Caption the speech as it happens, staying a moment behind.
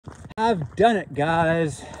I've done it,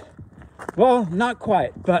 guys. Well, not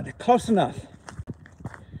quite, but close enough.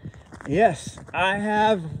 Yes, I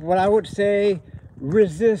have what I would say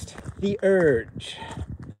resist the urge.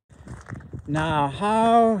 Now,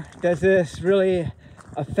 how does this really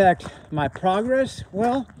affect my progress?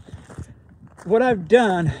 Well, what I've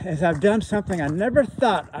done is I've done something I never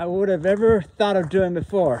thought I would have ever thought of doing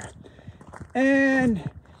before. And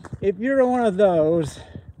if you're one of those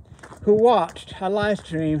who watched a live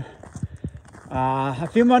stream a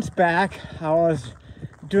few months back, I was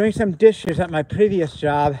doing some dishes at my previous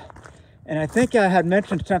job, and I think I had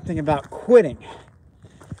mentioned something about quitting.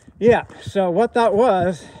 Yeah, so what that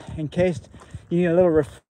was, in case you need a little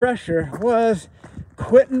refresher, was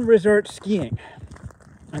quitting resort skiing.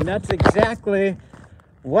 And that's exactly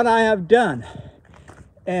what I have done.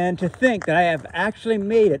 And to think that I have actually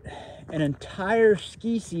made it an entire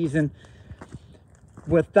ski season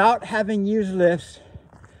without having used lifts,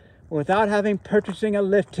 without having purchasing a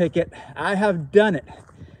lift ticket, I have done it.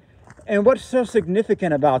 And what's so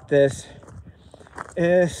significant about this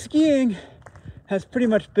is skiing has pretty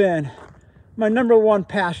much been my number one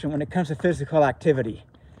passion when it comes to physical activity.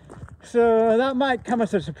 So that might come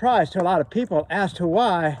as a surprise to a lot of people as to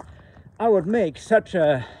why I would make such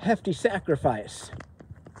a hefty sacrifice.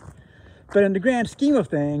 But in the grand scheme of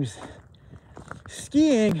things,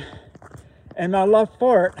 skiing and my love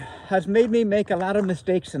for it has made me make a lot of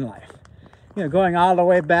mistakes in life. You know, going all the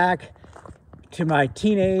way back to my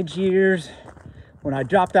teenage years when I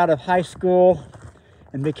dropped out of high school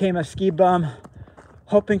and became a ski bum,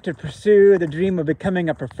 hoping to pursue the dream of becoming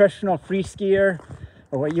a professional free skier,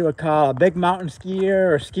 or what you would call a big mountain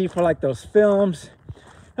skier, or ski for like those films.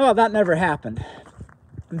 Oh, that never happened.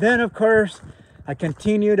 And then, of course, I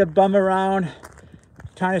continued to bum around,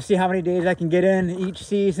 trying to see how many days I can get in each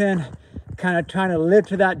season, kind of trying to live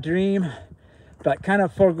to that dream, but kind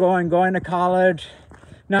of foregoing going to college,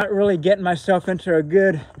 not really getting myself into a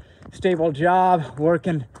good, stable job,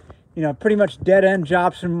 working, pretty much dead-end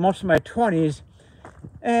jobs for most of my 20s.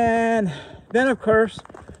 And then, of course,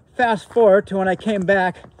 fast forward to when I came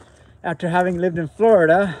back after having lived in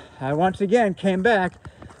Florida, I once again came back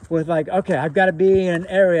with like, okay, I've got to be in an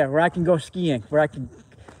area where I can go skiing, where I can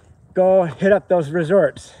go hit up those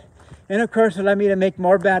resorts. And of course, it led me to make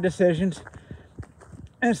more bad decisions.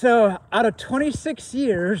 And so out of 26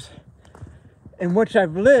 years in which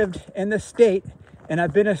I've lived in the state and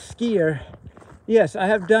I've been a skier, yes, I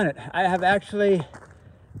have done it. I have actually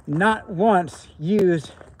not once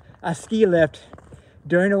used a ski lift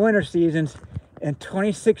during the winter seasons in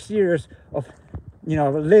 26 years of,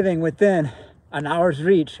 living within an hour's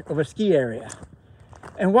reach of a ski area.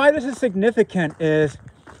 And why this is significant is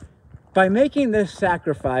by making this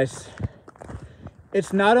sacrifice,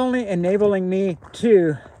 it's not only enabling me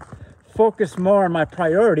to focus more on my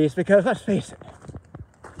priorities, because let's face it,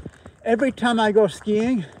 every time I go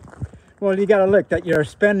skiing, well, you got to look that you're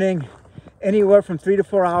spending anywhere from 3 to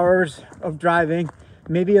 4 hours of driving,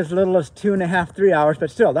 maybe as little as 2.5, 3 hours, but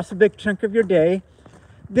still, that's a big chunk of your day.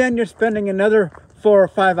 Then you're spending another 4 or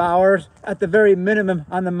 5 hours at the very minimum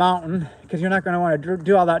on the mountain, because you're not going to want to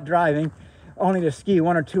do all that driving, only to ski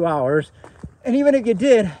 1 or 2 hours. And even if you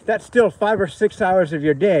did, that's still 5 or 6 hours of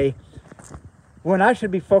your day, when I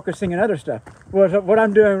should be focusing on other stuff. What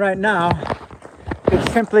I'm doing right now is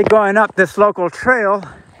simply going up this local trail.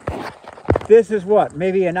 This is what,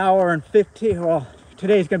 maybe an hour and 15, well,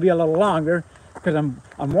 today's gonna be a little longer because I'm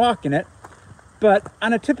walking it. But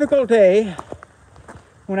on a typical day,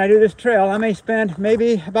 when I do this trail, I may spend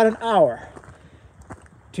maybe about an hour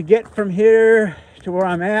to get from here to where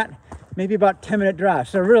I'm at, maybe about 10-minute drive.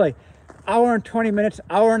 So really, hour and 20 minutes,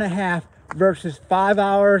 hour and a half versus 5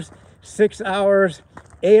 hours, 6 hours,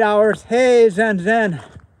 8 hours. Hey, zen.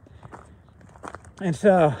 And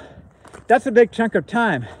so that's a big chunk of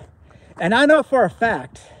time. And I know for a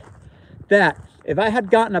fact that if I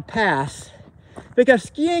had gotten a pass, because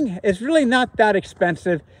skiing is really not that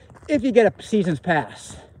expensive if you get a season's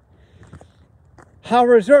pass. How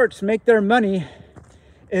resorts make their money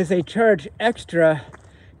is they charge extra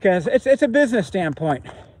because it's a business standpoint.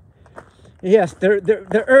 Yes,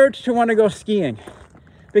 the urge to want to go skiing,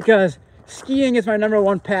 because skiing is my number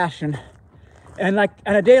one passion. And like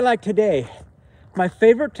on a day like today, my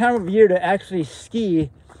favorite time of year to actually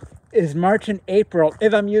ski is March and April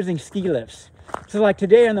if I'm using ski lifts. So like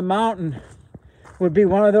today on the mountain would be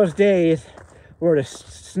one of those days where the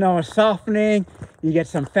snow is softening, you get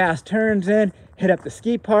some fast turns in, hit up the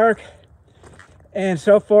ski park and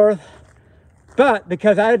so forth. But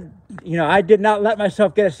because I did not let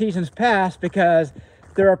myself get a season's pass, because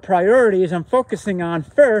there are priorities I'm focusing on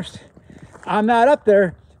first, I'm not up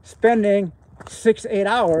there spending 6-8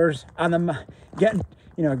 hours on the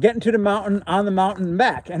getting to the mountain, on the mountain and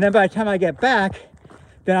back. And then by the time I get back,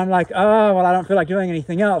 then I'm like, oh well, I don't feel like doing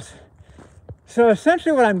anything else. So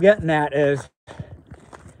essentially what I'm getting at is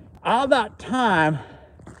all that time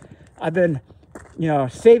I've been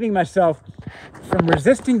saving myself from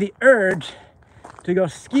resisting the urge to go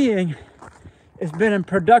skiing has been in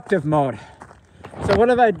productive mode. So what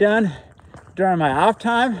have I done during my off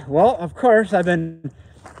time? Well, of course, a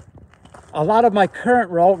lot of my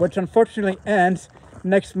current role, which unfortunately ends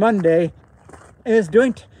next Monday, is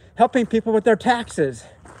helping people with their taxes.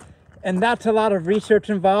 And that's a lot of research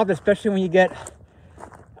involved, especially when you get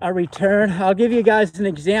a return. I'll give you guys an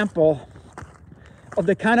example of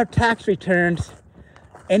the kind of tax returns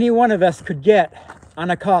any one of us could get on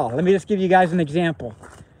a call. Let me just give you guys an example.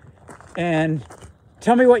 And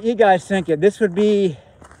tell me what you guys think. If this would be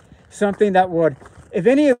something that would, if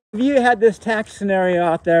any of you had this tax scenario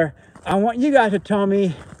out there, I want you guys to tell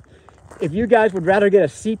me if you guys would rather get a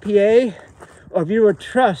CPA or if you would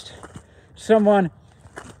trust someone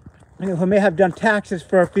who may have done taxes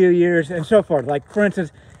for a few years and so forth. Like, for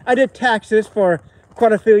instance, I did taxes for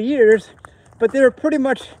quite a few years, but they were pretty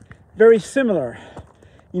much very similar.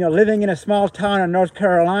 Living in a small town in North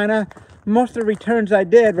Carolina, most of the returns I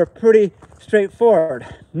did were pretty straightforward.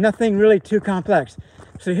 Nothing really too complex.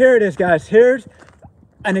 So here it is, guys. Here's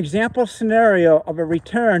an example scenario of a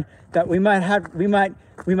return that we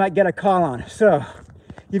might get a call on. So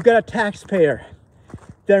you've got a taxpayer.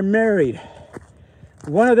 They're married.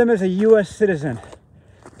 One of them is a U.S. citizen.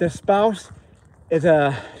 The spouse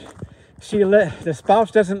the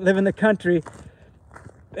spouse doesn't live in the country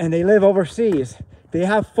and they live overseas. They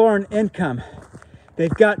have foreign income. They've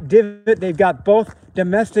got both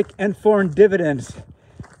domestic and foreign dividends.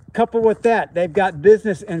 Coupled with that, they've got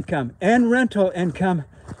business income and rental income,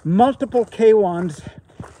 multiple K1s,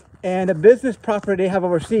 and a business property they have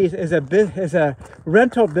overseas is a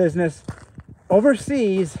rental business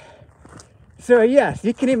overseas. So yes,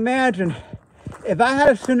 you can imagine if I had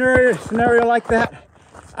a scenario like that,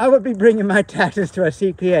 I would be bringing my taxes to a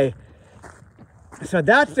CPA. So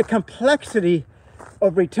that's the complexity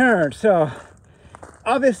of return. So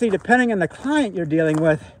obviously, depending on the client you're dealing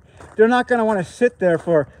with, they're not going to want to sit there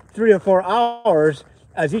for 3 or 4 hours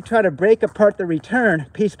as you try to break apart the return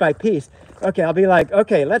piece by piece. Okay, I'll be like,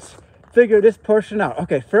 okay, let's figure this portion out.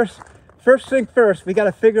 Okay, first thing first, we got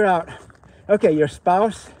to figure out, okay, your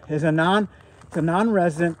spouse is a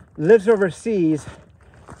non-resident, lives overseas.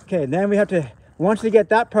 Okay, then we have to, once you get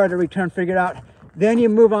that part of the return figured out, then you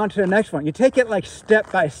move on to the next one. You take it like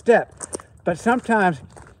step by step. But sometimes,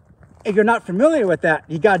 if you're not familiar with that,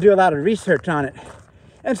 you got to do a lot of research on it.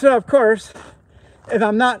 And so, of course, if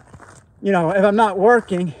I'm not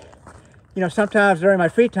working, sometimes during my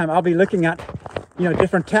free time, I'll be looking at,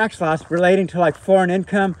 different tax laws relating to like foreign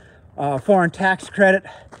income, foreign tax credit,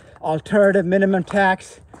 alternative minimum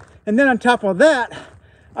tax. And then on top of that,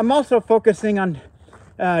 I'm also focusing on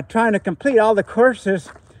trying to complete all the courses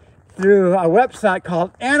through a website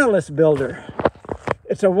called Analyst Builder.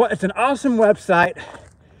 It's an awesome website.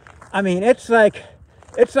 I mean, it's like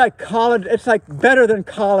college. It's like better than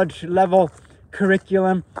college level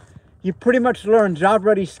curriculum. You pretty much learn job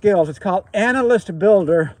ready skills. It's called Analyst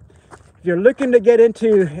Builder. If you're looking to get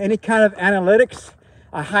into any kind of analytics,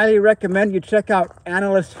 I highly recommend you check out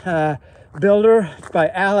Analyst Builder. It's by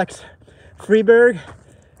Alex Freeberg.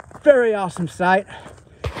 Very awesome site.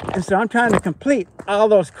 And so I'm trying to complete all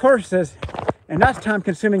those courses, and that's time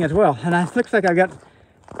consuming as well. And it looks like I got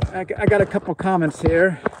a couple comments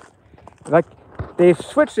here. Like they've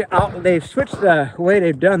switched the way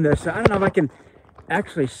they've done this. So I don't know if I can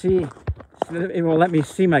actually see. It will let me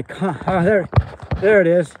see my there it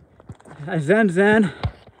is. Zen.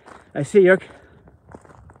 I see your.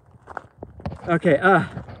 Okay.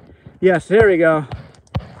 Yes. There we go.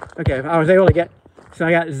 Okay. I was able to get. So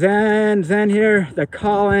I got Zen here. The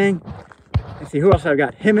calling. Let's see who else I've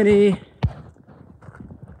got. Himini.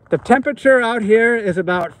 The temperature out here is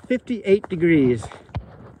about 58 degrees.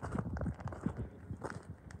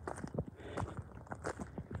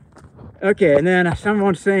 Okay, and then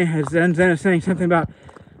someone's saying, Zen is saying something about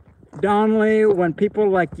Donnelly, when people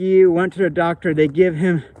like you went to the doctor, they give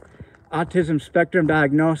him autism spectrum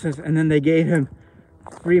diagnosis, and then they gave him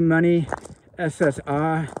free money,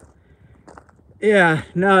 SSRI. Yeah,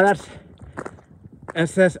 no, that's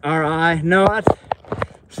SSRI. No, that's,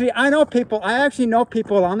 see, I actually know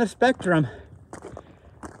people on the spectrum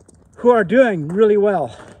who are doing really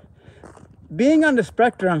well. Being on the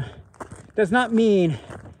spectrum does not mean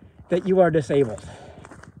that you are disabled.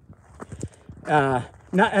 Not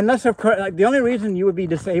unless, of course, like the only reason you would be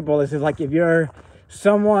disabled is like if you're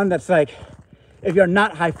someone that's like if you're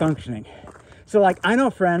not high functioning. So like I know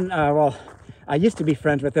a friend, well, I used to be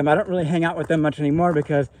friends with them. I don't really hang out with them much anymore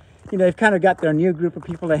because, you know, they've kind of got their new group of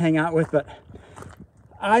people to hang out with. But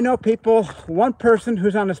I know people, one person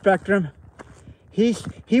who's on the spectrum,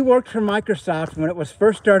 he worked for Microsoft when it was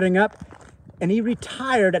first starting up, and he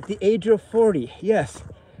retired at the age of 40. Yes,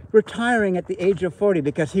 retiring at the age of 40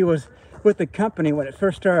 because he was with the company when it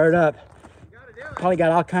first started up. Probably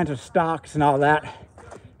got all kinds of stocks and all that.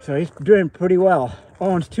 So he's doing pretty well.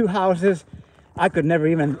 Owns 2 houses. I could never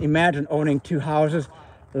even imagine owning 2 houses,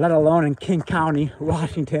 let alone in King County,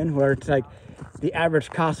 Washington, where it's like the average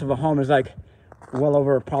cost of a home is like well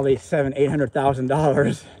over probably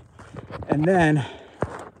 $700,000-800,000.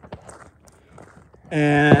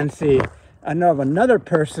 And see, I know of another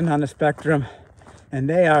person on the spectrum, and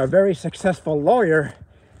they are a very successful lawyer.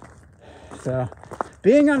 So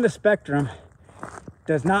being on the spectrum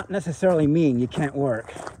does not necessarily mean you can't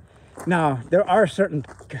work. Now, there are certain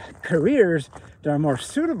careers that are more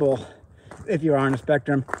suitable if you're on the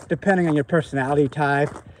spectrum, depending on your personality type,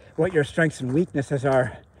 what your strengths and weaknesses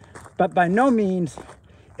are. But by no means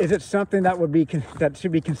is it something that that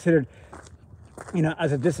should be considered, you know,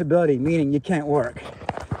 as a disability, meaning you can't work.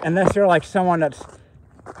 Unless you're like someone that's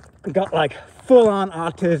got like full-on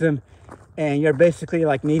autism and you're basically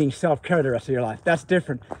like needing self-care the rest of your life. That's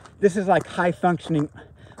different. This is like high functioning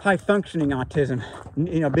autism,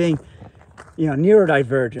 you know, being, you know,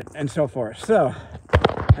 neurodivergent and so forth. So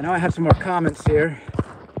I know I have some more comments here.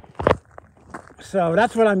 So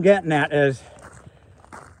that's what I'm getting at, is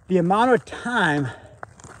the amount of time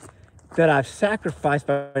that I've sacrificed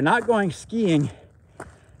by not going skiing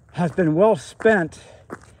has been well spent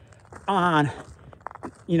on,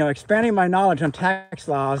 you know, expanding my knowledge on tax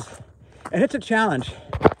laws. And it's a challenge.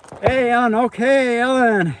 Hey, Ellen. Okay,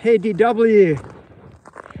 Ellen. Hey, DW.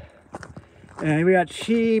 And we got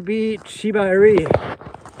Shibari.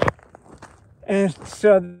 And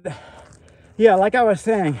so, yeah, like I was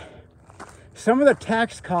saying, some of the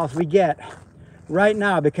tax calls we get right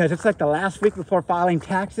now, because it's like the last week before filing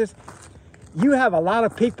taxes, you have a lot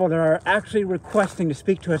of people that are actually requesting to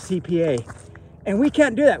speak to a CPA. And we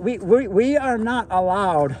can't do that. We are not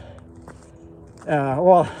allowed,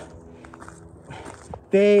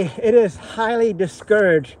 it is highly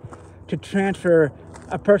discouraged to transfer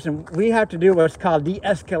a person. We have to do what's called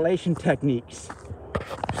de-escalation techniques.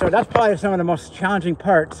 So that's probably some of the most challenging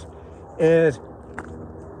parts, is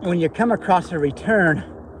when you come across a return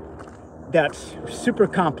that's super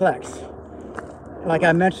complex. Like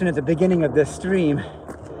I mentioned at the beginning of this stream,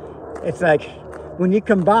 it's like when you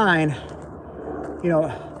combine, you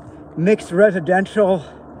know, mixed residential,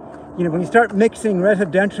 you know, when you start mixing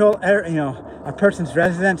residential, you know, a person's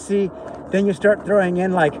residency, then you start throwing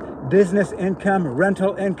in like business income,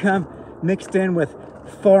 rental income, mixed in with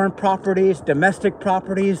foreign properties, domestic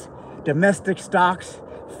stocks,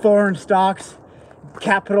 foreign stocks,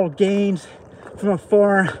 capital gains from a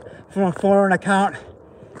foreign account.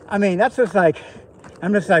 I mean, that's just like,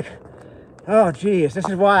 I'm just like, oh geez, this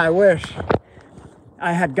is why I wish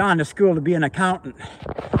I had gone to school to be an accountant.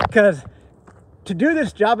 Because to do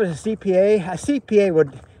this job as a CPA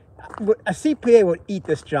would eat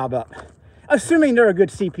this job up, assuming they're a good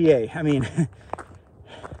CPA.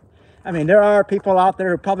 I mean, there are people out there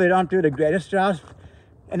who probably don't do the greatest jobs,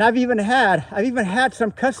 and I've even had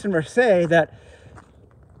some customers say that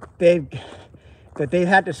they've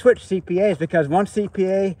had to switch CPAs because one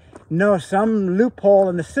CPA knows some loophole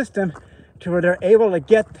in the system to where they're able to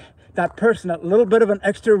get that person a little bit of an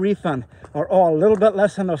extra refund or a little bit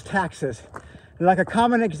less on those taxes. Like a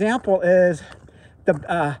common example is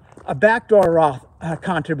a backdoor Roth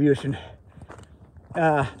contribution.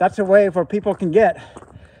 That's a way where people can get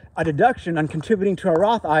a deduction on contributing to a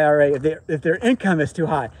Roth IRA if their income is too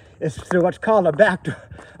high. It's through what's called a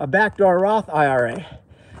backdoor Roth IRA.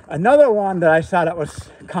 Another one that I saw that was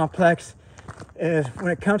complex is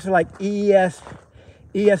when it comes to like ESPPs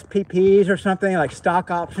or something, like stock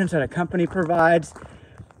options that a company provides.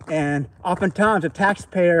 And oftentimes a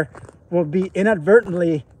taxpayer will be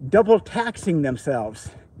inadvertently double taxing themselves.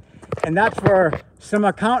 And that's where some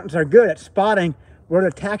accountants are good at spotting where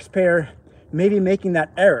the taxpayer may be making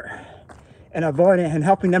that error and avoiding and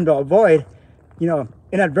helping them to avoid, you know,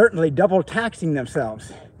 inadvertently double taxing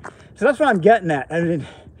themselves. So that's what I'm getting at. I mean,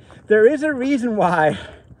 there is a reason why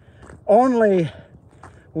only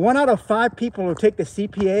 1 out of 5 people who take the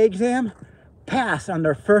CPA exam pass on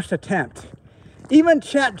their first attempt. Even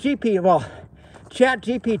ChatGPT,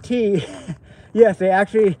 yes, I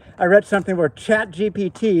read something where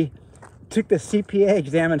ChatGPT took the CPA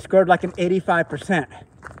exam and scored like an 85%.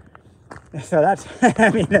 So that's, I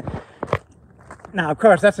mean, Now, of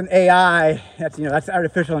course, that's an AI, that's, you know, that's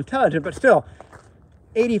artificial intelligence, but still,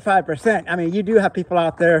 85%. I mean, you do have people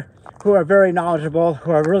out there who are very knowledgeable,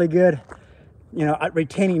 who are really good, you know, at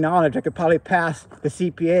retaining knowledge. I could probably pass the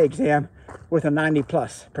CPA exam with a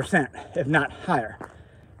 90+%, if not higher.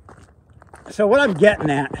 So what I'm getting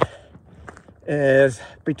at is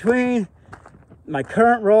between my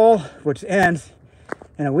current role, which ends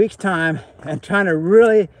in a week's time, and trying to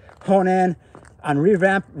really hone in on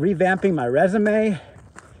revamping my resume,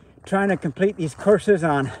 trying to complete these courses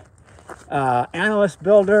on Analyst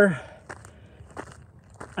Builder.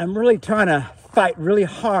 I'm really trying to fight really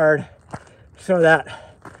hard so that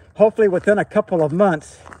hopefully within a couple of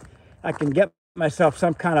months, I can get myself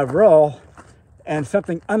some kind of role and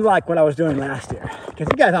something unlike what I was doing last year. Because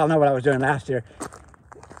you guys all know what I was doing last year.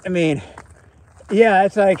 I mean, yeah,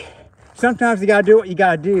 it's like sometimes you gotta do what you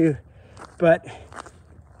gotta do, but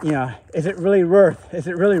you know, is it really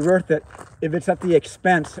worth it if it's at the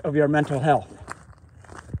expense of your mental health?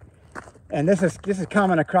 And this is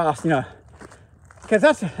coming across, you know, because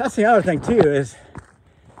that's the other thing too, is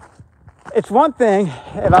it's one thing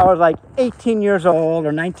if I was like 18 years old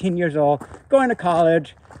or 19 years old, going to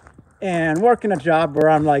college and working a job where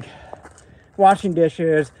I'm like washing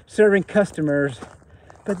dishes, serving customers,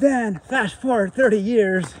 but then fast forward 30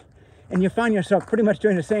 years and you find yourself pretty much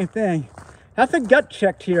doing the same thing. That's a gut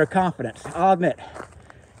check to your confidence, I'll admit.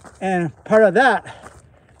 And part of that,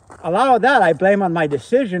 a lot of that I blame on my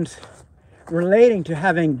decisions relating to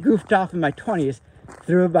having goofed off in my 20s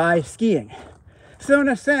through by skiing. So in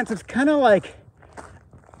a sense, it's kind of like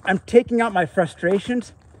I'm taking out my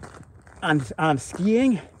frustrations on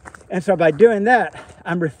skiing. And so by doing that,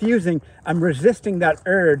 I'm resisting that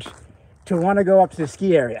urge to want to go up to the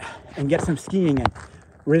ski area and get some skiing in,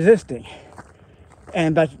 resisting.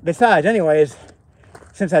 And but besides, anyways,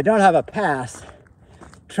 since I don't have a pass,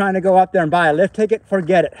 trying to go up there and buy a lift ticket,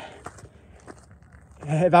 forget it.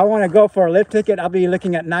 If I want to go for a lift ticket, I'll be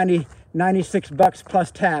looking at $96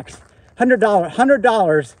 plus tax.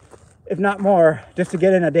 $100, if not more, just to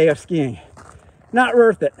get in a day of skiing. Not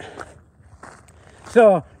worth it.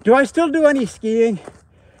 So, do I still do any skiing?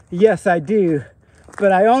 Yes, I do.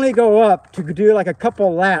 But I only go up to do like a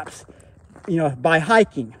couple laps, you know, by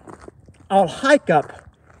hiking. I'll hike up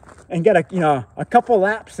and get a couple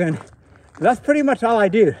laps in. That's pretty much all I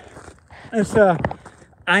do. And so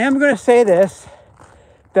I am going to say this,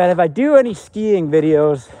 that if I do any skiing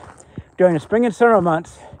videos during the spring and summer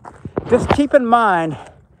months, just keep in mind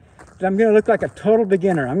that I'm going to look like a total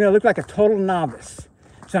beginner. I'm going to look like a total novice.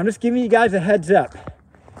 So I'm just giving you guys a heads up,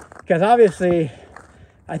 because obviously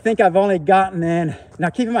I think I've only gotten in. Now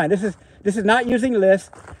keep in mind, this is not using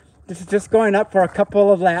lists. This is just going up for a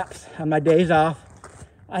couple of laps on my days off.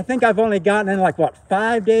 I think I've only gotten in like, what,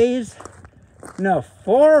 5 days? No,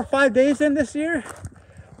 4 or 5 days in this year.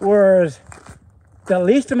 Whereas the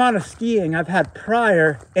least amount of skiing I've had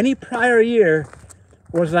any prior year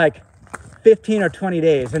was like 15 or 20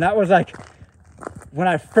 days. And that was like when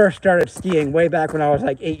I first started skiing way back when I was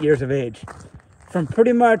like 8 years of age. From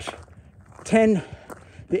pretty much the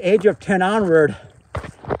age of 10 onward,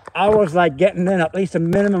 I was like getting in at least a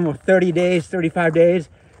minimum of 30 days, 35 days.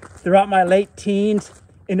 Throughout my late teens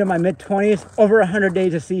into my mid 20s, over 100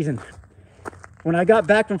 days a season. When I got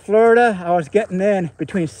back from Florida, I was getting in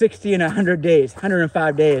between 60 and 100 days,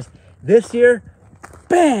 105 days. This year,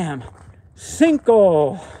 bam,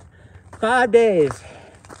 Cinco, 5 days.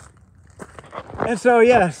 And so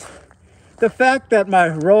yes, the fact that my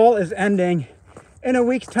role is ending in a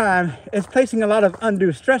week's time is placing a lot of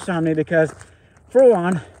undue stress on me, because for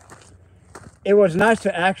one, it was nice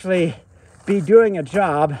to actually be doing a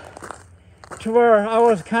job to where I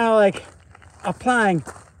was kind of like applying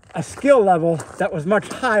a skill level that was much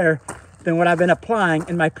higher than what I've been applying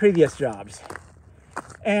in my previous jobs.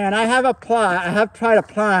 And I have tried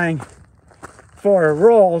applying for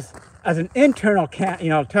roles as an internal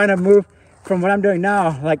trying to move from what I'm doing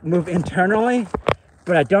now, like move internally,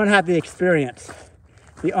 but I don't have the experience.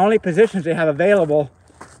 The only positions they have available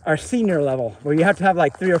are senior level, where you have to have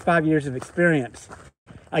like 3 or 5 years of experience.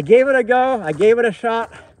 I gave it a go, I gave it a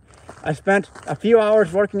shot. I spent a few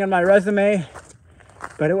hours working on my resume,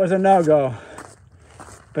 but it was a no-go.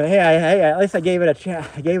 But hey, at least I gave it a chance.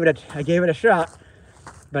 I gave it a shot,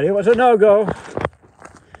 but it was a no-go.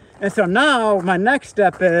 And so now my next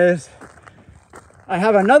step is I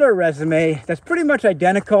have another resume that's pretty much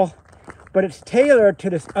identical, but it's tailored to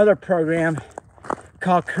this other program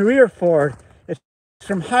called Career Forward. It's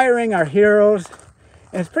from Hiring Our Heroes,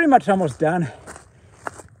 and it's pretty much almost done.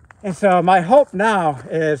 And so my hope now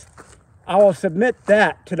is I will submit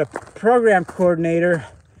that to the program coordinator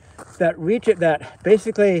that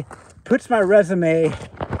basically puts my resume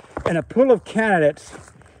in a pool of candidates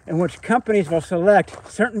in which companies will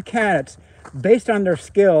select certain candidates based on their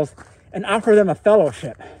skills and offer them a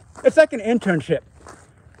fellowship. It's like an internship.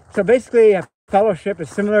 So basically, a fellowship is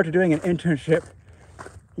similar to doing an internship.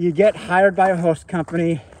 You get hired by a host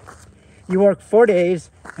company, you work 4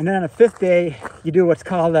 days, and then on the 5th day, you do what's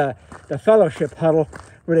called the fellowship huddle,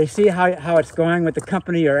 where they see how it's going with the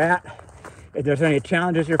company you're at, if there's any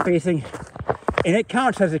challenges you're facing, and it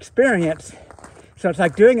counts as experience. So it's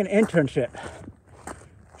like doing an internship.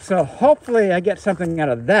 So hopefully I get something out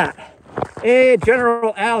of that. Hey,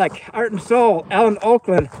 General Alec, Art and Soul, Alan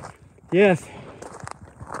Oakland, yes.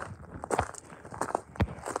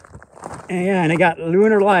 And I got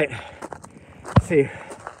Lunar Light. Let's see.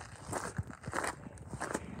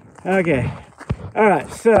 Okay. All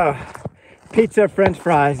right. So, pizza, French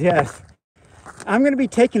fries. Yes. I'm going to be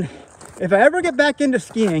taking, if I ever get back into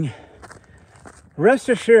skiing, rest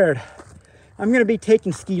assured, I'm going to be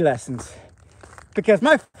taking ski lessons, because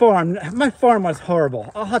my form was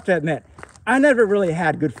horrible. I'll have to admit, I never really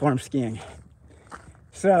had good form skiing.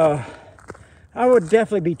 So, I would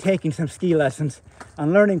definitely be taking some ski lessons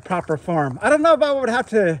on learning proper form. I don't know if I would have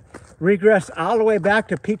to regress all the way back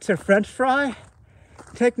to pizza French fry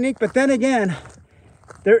technique, but then again,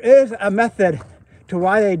 there is a method to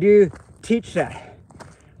why they do teach that.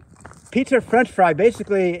 Pizza French fry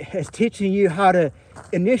basically is teaching you how to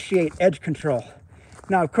initiate edge control.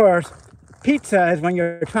 Now, of course, pizza is when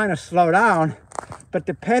you're trying to slow down, but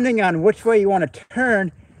depending on which way you want to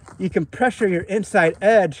turn, you can pressure your inside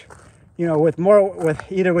edge, you know, with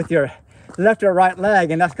either with your left or right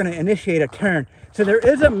leg, and that's going to initiate a turn. So there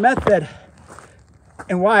is a method,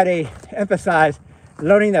 and why they emphasize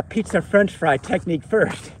learning the pizza French fry technique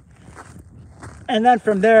first. And then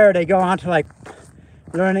from there, they go on to like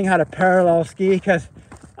learning how to parallel ski, because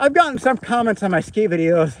I've gotten some comments on my ski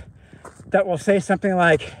videos that will say something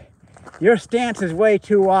like, your stance is way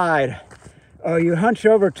too wide, or you hunch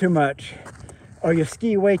over too much, or you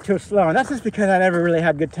ski way too slow. And that's just because I never really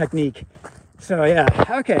had good technique. So yeah,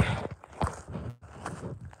 okay.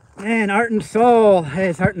 And Art and Soul, hey,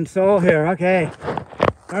 it's Art and Soul here, okay.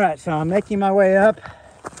 All right, so I'm making my way up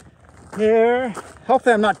here.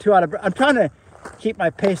 Hopefully I'm not too out of breath. I'm trying to keep my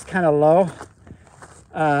pace kind of low.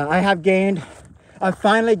 I've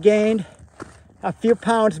finally gained a few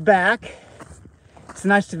pounds back. It's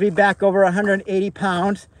nice to be back over 180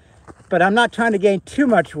 pounds, but I'm not trying to gain too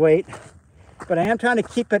much weight, but I am trying to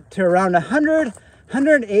keep it to around 100,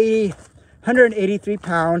 180, 183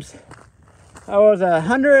 pounds. I was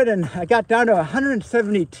 100 and I got down to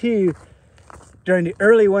 172 during the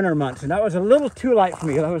early winter months, and that was a little too light for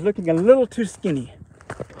me. I was looking a little too skinny.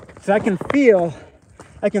 So I can feel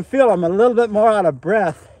I'm a little bit more out of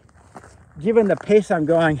breath given the pace I'm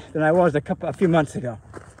going than I was a few months ago.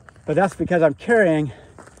 But that's because I'm carrying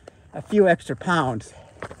a few extra pounds.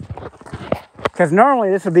 Because normally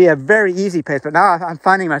this would be a very easy pace, but now I'm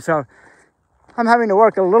finding myself, I'm having to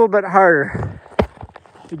work a little bit harder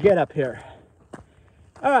to get up here.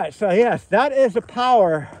 All right, so yes, that is the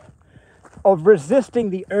power of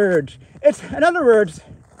resisting the urge. It's, in other words,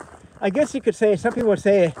 I guess you could say, some people would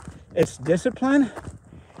say it's discipline.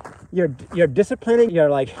 You're disciplining, you're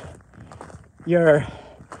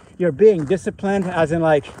being disciplined, as in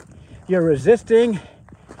like you're resisting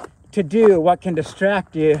to do what can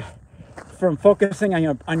distract you from focusing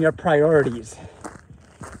on your priorities.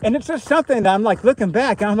 And it's just something that I'm like looking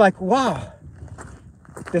back and I'm like, wow,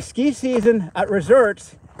 the ski season at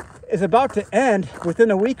resorts is about to end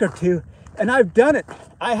within a week or two, and I've done it.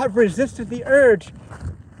 I have resisted the urge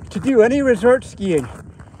to do any resort skiing,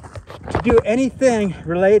 to do anything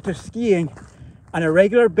related to skiing on a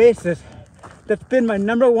regular basis. That's been my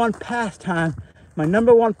number one pastime, my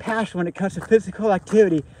number one passion when it comes to physical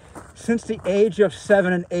activity since the age of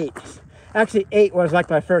 7 and 8. Actually, 8 was like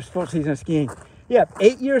my first full season of skiing. Yeah,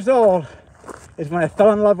 8 years old is when I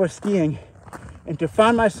fell in love with skiing. And to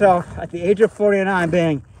find myself at the age of 49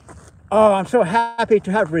 being, oh, I'm so happy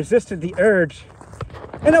to have resisted the urge,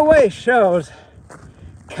 in a way shows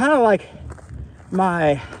kind of like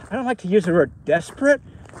I don't like to use the word desperate,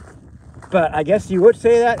 but I guess you would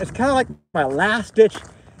say that. It's kind of like my last ditch.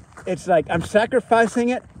 It's like I'm sacrificing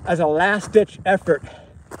it as a last ditch effort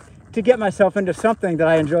to get myself into something that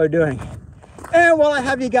I enjoy doing. And while I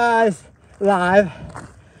have you guys live,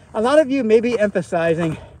 a lot of you may be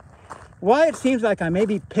emphasizing why it seems like I may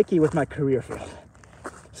be picky with my career field.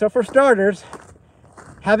 So for starters,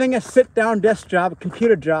 having a sit-down desk job, a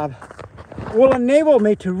computer job, will enable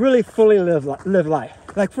me to really fully live life.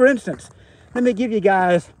 Like for instance, let me give you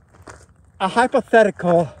guys a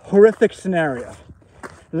hypothetical, horrific scenario.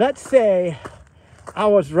 Let's say I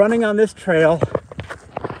was running on this trail,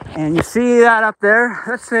 and you see that up there.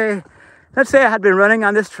 Let's say I had been running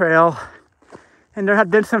on this trail, and there had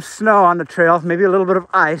been some snow on the trail, maybe a little bit of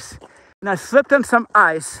ice, and I slipped on some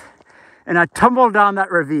ice, and I tumbled down that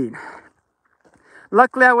ravine.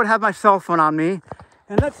 Luckily, I would have my cell phone on me,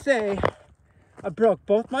 and let's say I broke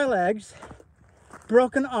both my legs,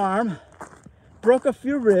 broke an arm, broke a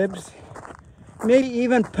few ribs, maybe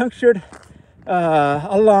even punctured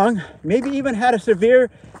a lung, maybe even had a severe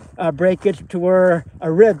breakage to where a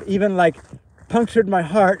rib even like punctured my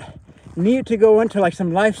heart, needed to go into like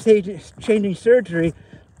some life-changing surgery,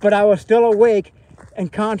 but I was still awake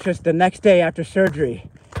and conscious the next day after surgery.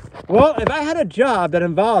 Well, if I had a job that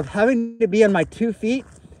involved having to be on my 2 feet,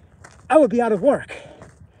 I would be out of work.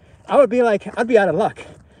 I'd be out of luck.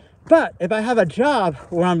 But if I have a job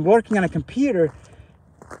where I'm working on a computer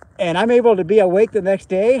and I'm able to be awake the next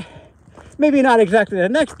day, maybe not exactly the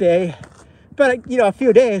next day, but a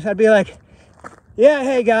few days, I'd be like, yeah,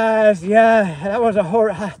 hey guys, yeah, it was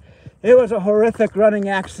a horrific running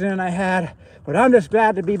accident I had, but I'm just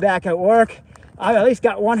glad to be back at work. I've at least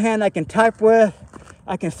got one hand I can type with.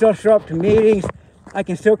 I can still show up to meetings. I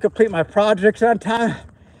can still complete my projects on time.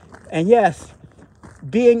 And yes,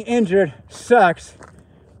 being injured sucks,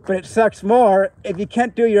 but it sucks more if you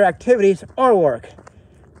can't do your activities or work.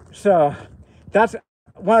 So that's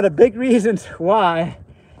one of the big reasons why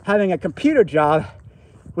having a computer job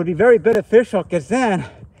would be very beneficial, because then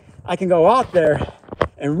I can go out there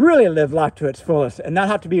and really live life to its fullest and not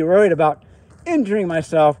have to be worried about injuring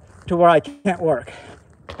myself to where I can't work.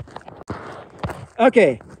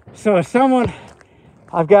 Okay, so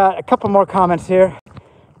I've got a couple more comments here.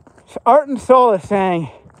 So Art and Soul is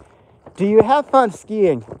saying, do you have fun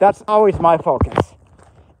skiing? That's always my focus.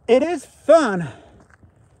 It is fun.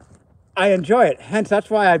 I enjoy it. Hence,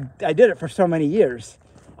 that's why I did it for so many years.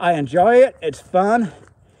 I enjoy it. It's fun.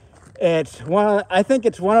 I think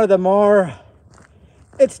it's one of the more,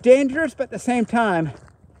 it's dangerous, but at the same time,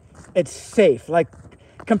 it's safe. Like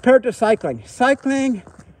compared to cycling. Cycling,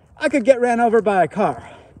 I could get ran over by a car.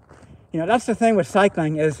 That's the thing with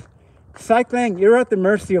cycling is you're at the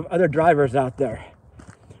mercy of other drivers out there.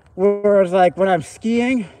 Whereas like when I'm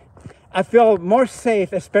skiing, I feel more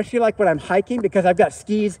safe, especially like when I'm hiking, because I've got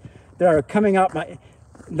skis that are coming out.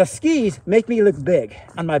 The skis make me look big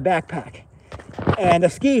on my backpack. And the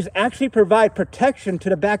skis actually provide protection to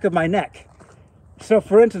the back of my neck. So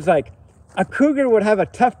for instance, like a cougar would have a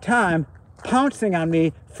tough time pouncing on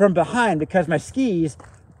me from behind because my skis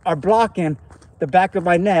are blocking the back of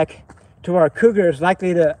my neck to where a cougar is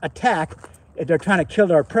likely to attack if they're trying to kill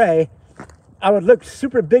their prey. I would look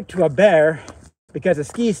super big to a bear because the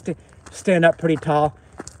skis stand up pretty tall,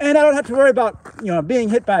 and I don't have to worry about being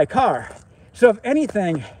hit by a car. So if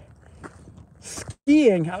anything,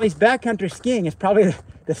 skiing, at least backcountry skiing, is probably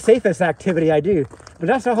the safest activity I do. But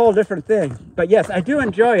that's a whole different thing. But yes, I do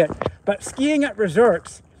enjoy it. But skiing at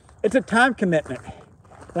resorts, it's a time commitment.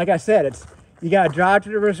 Like I said, you gotta drive to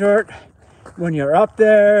the resort. When you're up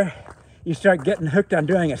there, you start getting hooked on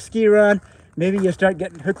doing a ski run. Maybe you start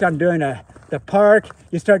getting hooked on doing the park.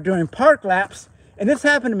 You start doing park laps. And this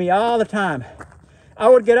happened to me all the time. I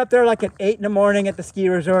would get up there like at 8 in the morning at the ski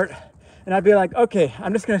resort, and I'd be like, okay,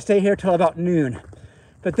 I'm just gonna stay here till about noon.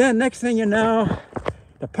 But then next thing you know,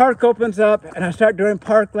 the park opens up and I start doing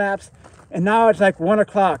park laps, and now it's like 1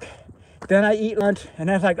 o'clock. Then I eat lunch, and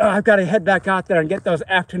then it's like, oh, I've got to head back out there and get those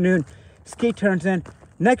afternoon ski turns in.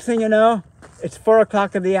 Next thing you know, it's 4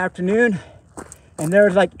 o'clock in the afternoon, and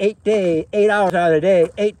there's like 8 hours out of the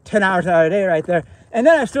day, 10 hours out of the day right there. And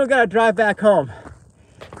then I still got to drive back home.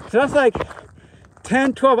 So that's like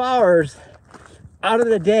 10, 12 hours out of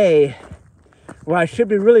the day where I should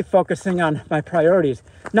be really focusing on my priorities.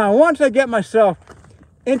 Now, once I get myself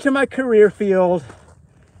into my career field,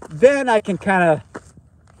 then I can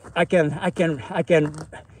I can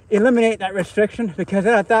eliminate that restriction, because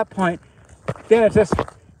then at that point, then it's just,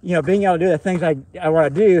 being able to do the things I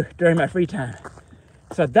want to do during my free time.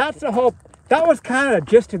 So that was kind of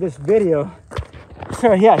the gist of this video.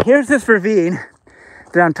 So yeah, here's this ravine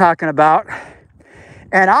that I'm talking about.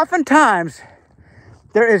 And oftentimes,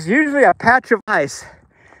 there is usually a patch of ice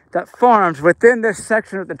that forms within this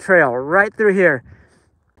section of the trail, right through here.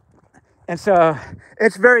 And so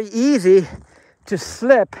it's very easy to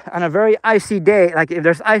slip on a very icy day, like if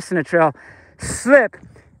there's ice in the trail, slip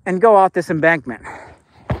and go off this embankment.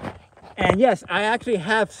 And yes, I actually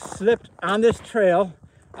have slipped on this trail.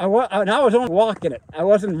 I was only walking it. I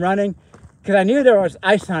wasn't running because I knew there was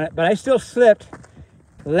ice on it, but I still slipped.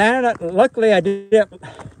 Luckily, I didn't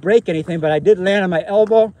break anything, but I did land on my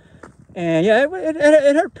elbow. And yeah,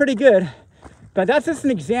 it hurt pretty good. But that's just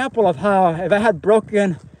an example of how if I had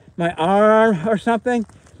broken my arm or something,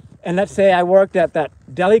 and let's say I worked at that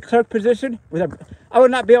deli clerk position, I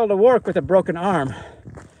would not be able to work with a broken arm.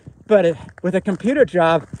 But with a computer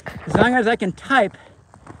job, as long as I can type,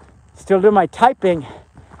 still do my typing,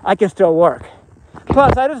 I can still work.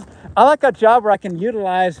 Plus, I like a job where I can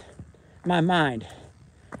utilize my mind.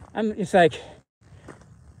 It's like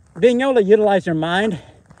being able to utilize your mind,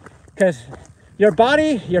 because your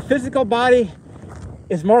body, your physical body,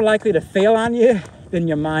 is more likely to fail on you than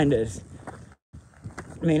your mind is.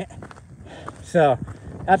 I mean, so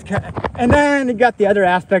that's kind of, and then you got the other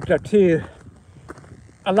aspect of too.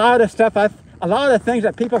 A lot of the things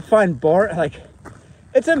that people find boring, like,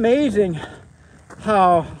 it's amazing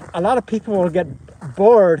how a lot of people will get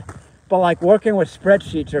bored by like working with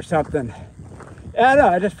spreadsheets or something. I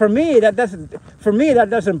don't know, just for me that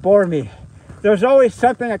doesn't bore me. There's always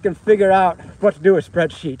something I can figure out what to do with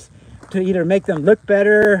spreadsheets to either make them look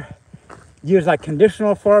better, use like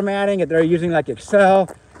conditional formatting if they're using like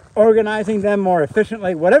Excel, organizing them more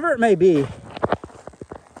efficiently, whatever it may be.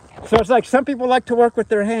 So it's like some people like to work with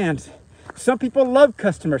their hands. Some people love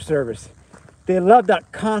customer service. They love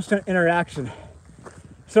that constant interaction.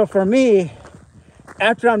 So for me,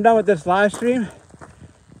 after I'm done with this live stream,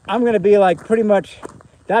 I'm going to be like pretty much,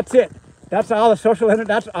 that's it. That's all the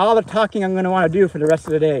that's all the talking I'm going to want to do for the rest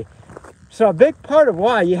of the day. So a big part of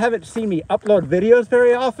why you haven't seen me upload videos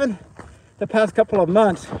very often the past couple of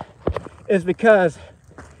months is because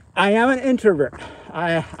I am an introvert.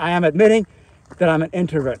 I am admitting that I'm an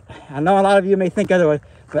introvert. I know a lot of you may think otherwise,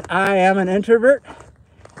 but I am an introvert,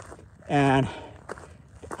 and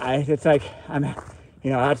it's like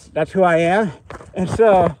that's who I am. And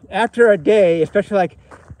so after a day, especially like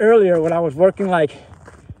earlier when I was working like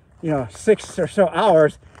 6 or so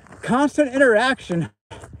hours, constant interaction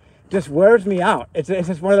just wears me out. It's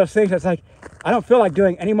just one of those things that's like, I don't feel like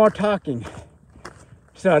doing any more talking.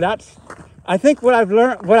 So I think what I've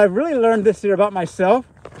really learned this year about myself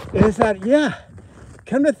is that, yeah,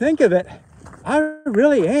 come to think of it, I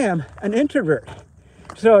really am an introvert.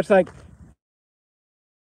 So it's like,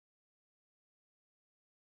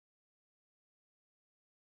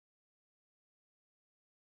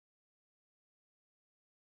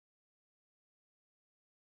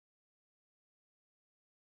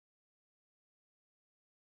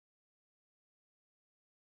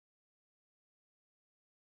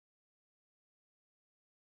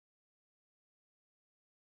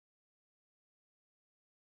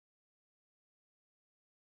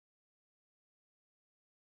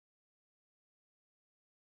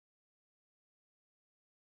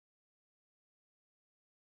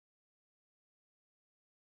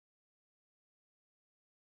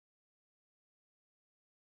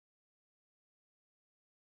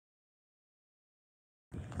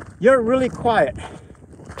 you're really quiet.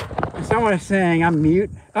 And someone is saying I'm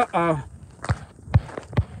mute. Uh-oh.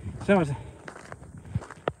 I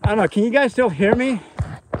don't know, can you guys still hear me?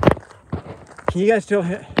 Can you guys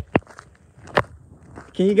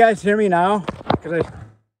hear me now? Can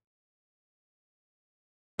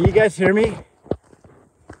you guys hear me?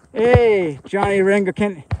 Hey, Johnny Ringo,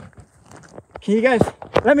 can you guys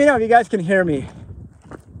let me know if you guys can hear me?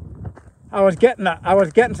 I was getting like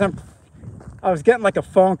a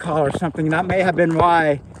phone call or something. That may have been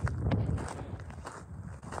why.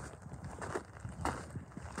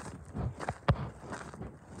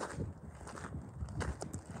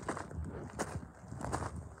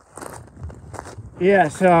 Yeah,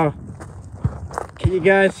 so can you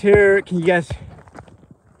guys hear?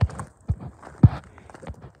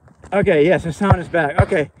 Okay, yes, the sound is back.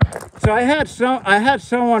 Okay, so I had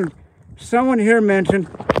someone here mention,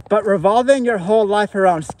 but revolving your whole life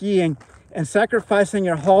around skiing and sacrificing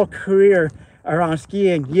your whole career around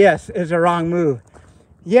skiing, yes, is a wrong move.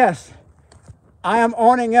 Yes, I am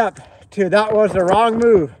owning up to that was the wrong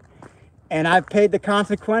move, and I've paid the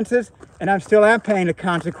consequences, and I still am paying the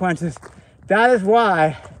consequences. That is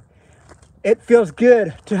why it feels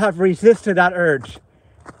good to have resisted that urge.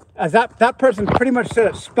 As that person pretty much said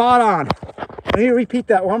it spot on. Let me repeat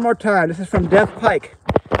that one more time. This is from Dev Pike.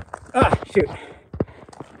 Shoot.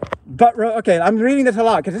 But, okay, I'm reading this a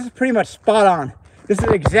lot because this is pretty much spot on. This is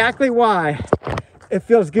exactly why it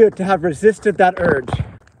feels good to have resisted that urge.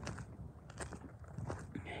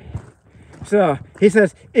 So, he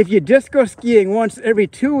says, if you just go skiing once every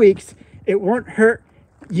 2 weeks, it won't hurt.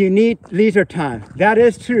 You need leisure time. That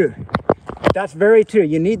is true. That's very true.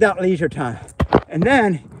 You need that leisure time. And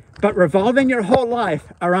then, but revolving your whole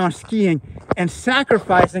life around skiing and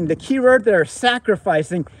sacrificing, the key word there,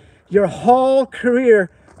 sacrificing your whole career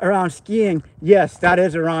around skiing, yes, that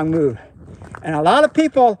is a wrong move. And a lot of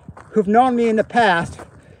people who've known me in the past,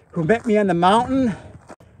 who met me on the mountain,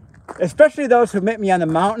 especially those who met me on the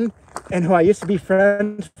mountain and who I used to be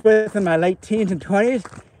friends with in my late teens and 20s,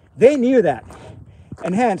 they knew that.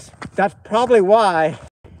 And hence, that's probably why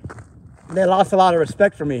they lost a lot of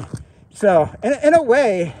respect for me. So in a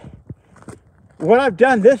way, what I've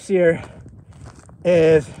done this year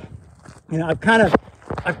is, you know, I've kind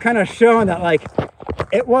of shown that, like,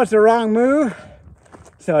 it was the wrong move.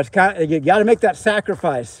 So it's kind of, you got to make that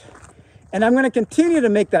sacrifice, and I'm going to continue to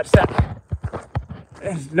make that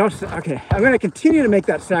I'm going to continue to make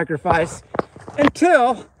that sacrifice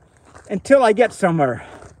until I get somewhere.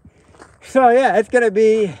 So yeah, it's going to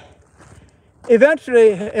be, eventually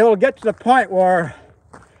it'll get to the point where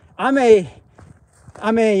I may,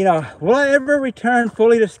 you know, will I ever return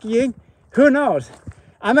fully to skiing? Who knows?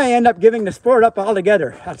 I may end up giving the sport up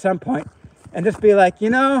altogether at some point and just be like, you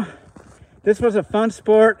know, this was a fun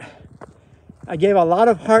sport. I gave a lot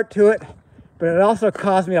of heart to it, but it also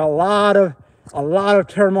caused me a lot of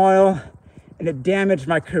turmoil, and it damaged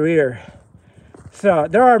my career. So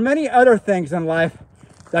there are many other things in life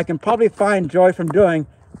that I can probably find joy from doing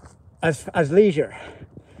as leisure.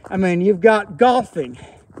 I mean, you've got golfing.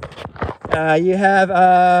 You've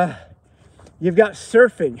got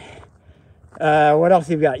surfing. What else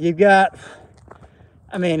you've got? There's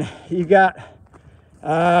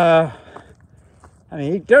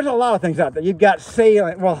a lot of things out there. You've got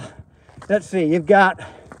sailing. Well, let's see.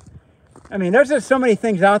 There's just so many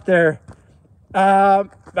things out there.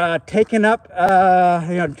 Taking up,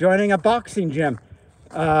 joining a boxing gym,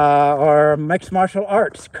 or mixed martial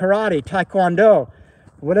arts, karate, taekwondo,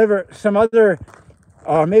 whatever, some other,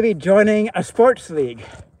 or maybe joining a sports league,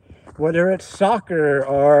 whether it's soccer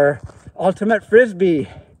or ultimate frisbee.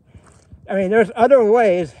 I mean, there's other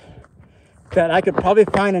ways that I could probably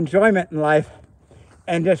find enjoyment in life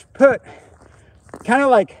and just put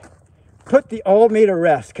the old me to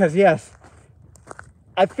rest. Because yes,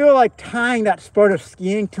 I feel like tying that sport of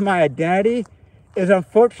skiing to my identity is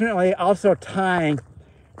unfortunately also tying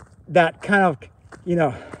that kind of,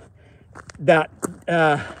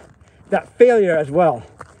 that failure as well.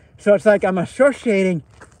 So it's like I'm associating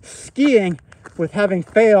skiing with having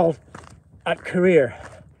failed at career.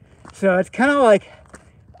 So it's kind of like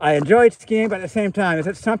I enjoyed skiing, but at the same time, is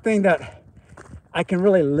it something that I can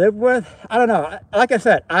really live with? I don't know. Like I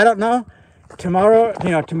said, I don't know.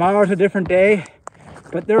 Tomorrow's a different day,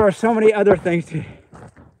 but there are so many other things to.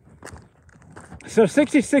 So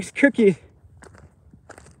 66 cookies.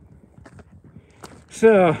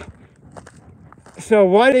 So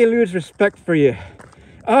why do they lose respect for you?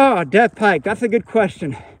 Oh, Deb Pike, that's a good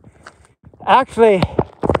question. Actually,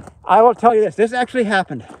 I will tell you this. This actually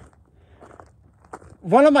happened.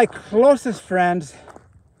 One of my closest friends,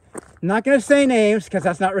 I'm not going to say names because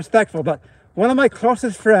that's not respectful, but one of my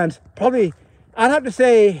closest friends, probably, I'd have to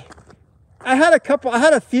say, I had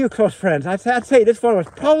a few close friends. I'd say this one was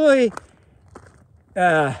probably,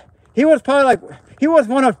 he was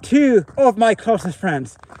one of two of my closest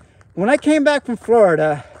friends. When I came back from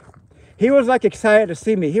Florida, he was like excited to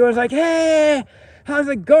see me. He was like, hey, how's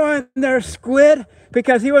it going there, Squid?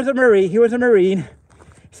 Because he was a Marine.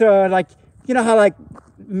 So like, you know how like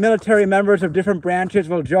military members of different branches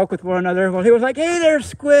will joke with one another? Well, he was like, hey there,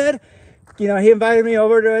 Squid. He invited me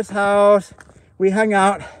over to his house. We hung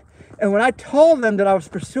out. And when I told him that I was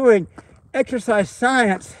pursuing exercise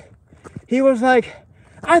science, he was like,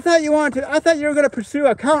 I thought you were going to pursue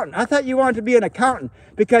accountant. I thought you wanted to be an accountant,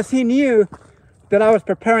 because he knew that I was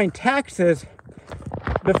preparing taxes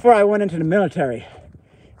before I went into the military.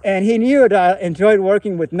 And he knew that I enjoyed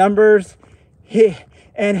working with numbers.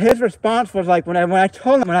 And his response was like, when I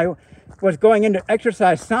told him when I was going into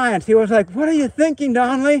exercise science, he was like, what are you thinking,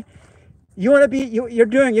 Donnelly? You're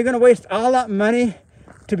going to waste all that money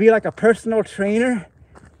to be like a personal trainer?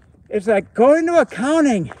 It's like, go into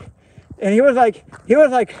accounting. And he was like,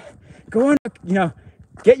 go in,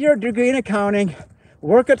 get your degree in accounting,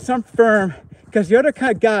 work at some firm, because you're the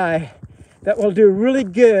kind of guy that will do really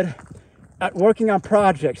good at working on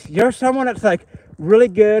projects. You're someone that's like really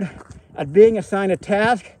good at being assigned a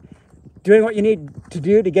task, doing what you need to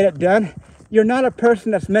do to get it done. You're not a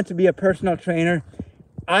person that's meant to be a personal trainer.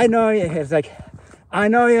 I know you. It's like, I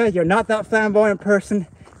know you. You're not that flamboyant person.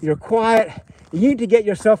 You're quiet. You need to get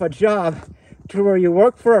yourself a job to where you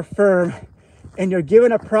work for a firm and you're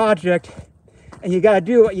given a project and you got to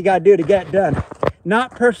do what you got to do to get it done.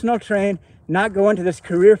 Not personal train, not go into this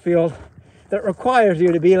career field that requires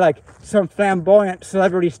you to be like some flamboyant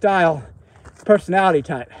celebrity style personality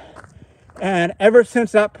type. And ever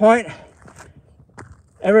since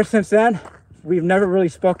then, we've never really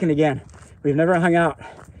spoken again. We've never hung out.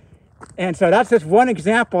 And so that's just one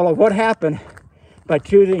example of what happened by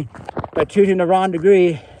choosing the wrong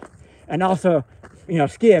degree, and also, you know,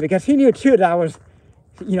 skiing, because he knew too that I was,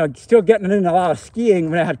 you know, still getting in a lot of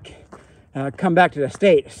skiing when I had come back to the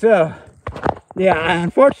state. So yeah,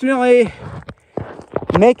 unfortunately,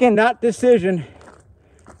 making that decision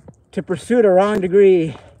to pursue the wrong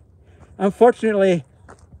degree, unfortunately,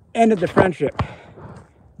 ended the friendship.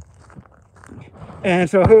 And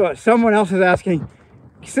so someone else is asking,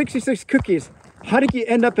 66 Cookies, how did you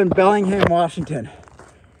end up in Bellingham, Washington?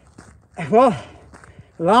 Well,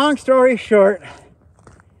 long story short,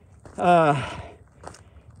 I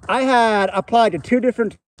had applied to two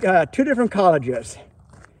different colleges.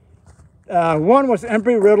 One was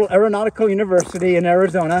Embry-Riddle Aeronautical University in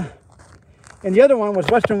Arizona, and the other one was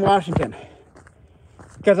Western Washington.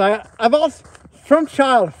 Because I've also,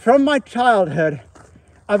 from my childhood,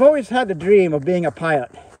 I've always had the dream of being a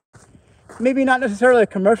pilot. Maybe not necessarily a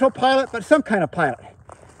commercial pilot, but some kind of pilot.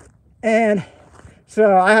 And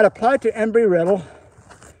so I had applied to Embry-Riddle.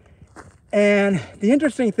 And the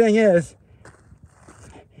interesting thing is,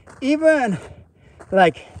 even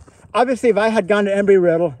like, obviously if I had gone to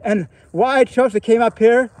Embry-Riddle, and why I chose to came up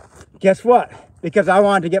here, guess what? Because I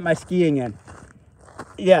wanted to get my skiing in.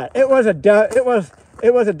 Yeah, it was a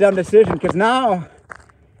dumb decision, because now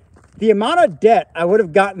the amount of debt I would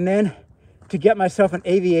have gotten in to get myself an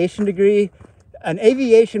aviation degree, an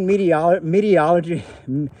aviation meteorology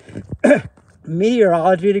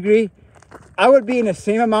degree, I would be in the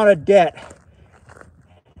same amount of debt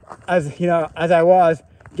as, you know, as I was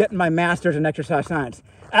getting my master's in exercise science.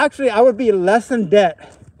 Actually, I would be less in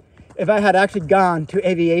debt if I had actually gone to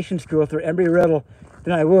aviation school through Embry-Riddle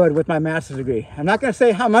than I would with my master's degree. I'm not going to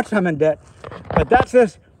say how much I'm in debt, but that's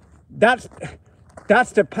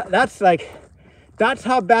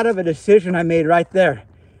how bad of a decision I made right there.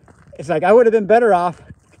 It's like I would have been better off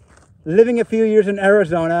living a few years in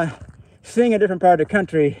Arizona, seeing a different part of the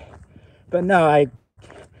country. But no,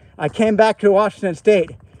 I came back to Washington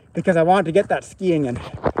State because I wanted to get that skiing in.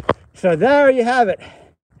 So there you have it.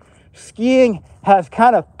 Skiing has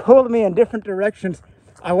kind of pulled me in different directions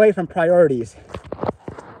away from priorities.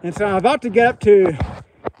 And so I'm about to get up to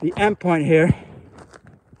the end point here.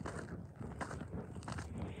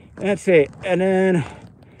 Let's see, and then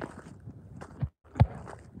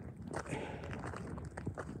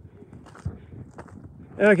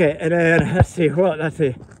okay, and then let's see, and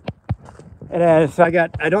then so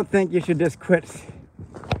I don't think you should just quit.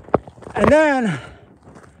 And then,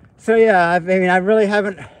 so yeah, I mean, I really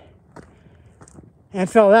haven't. And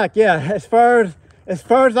so like, yeah, as far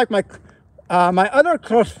as like my other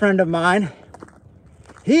close friend of mine,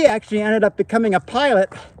 he actually ended up becoming a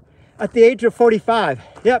pilot at the age of 45.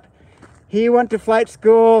 Yep. He went to flight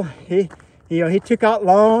school. He took out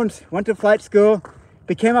loans, went to flight school,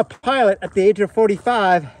 became a pilot at the age of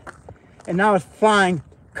 45, and now is flying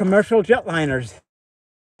commercial jetliners.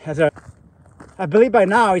 I believe by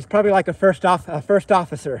now he's probably like a first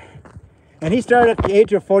officer, and he started at the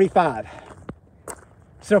age of 45.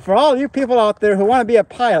 So for all you people out there who want to be a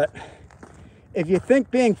pilot, if you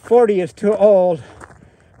think being 40 is too old,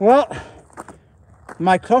 well,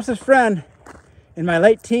 my closest friend in my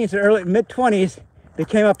late teens or early mid-20s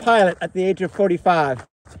became a pilot at the age of 45.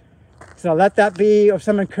 So let that be of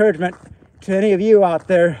some encouragement to any of you out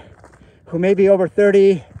there who may be over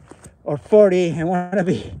 30 or 40 and want to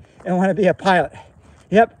be a pilot.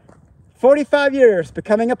 Yep, 45 years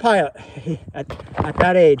becoming a pilot at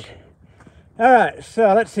that age. All right,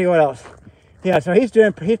 so let's see what else. Yeah, so he's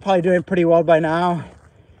probably doing pretty well by now.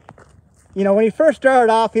 You know, when he first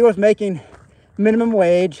started off, he was making minimum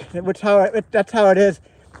wage, that's how it is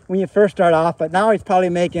when you first start off. But now he's probably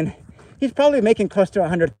making close to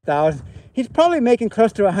 100,000. He's probably making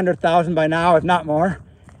close to 100,000 by now, if not more,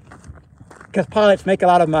 because pilots make a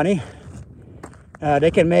lot of money. They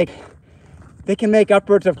can make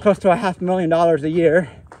upwards of close to $500,000 a year,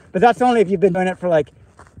 but that's only if you've been doing it for like,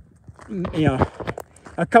 you know,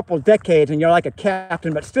 a couple decades and you're like a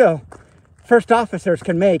captain. But still, first officers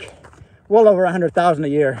can make well over 100,000 a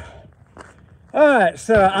year. All right,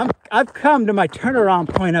 so I've come to my turnaround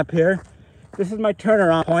point up here. This is my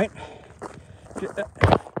turnaround point.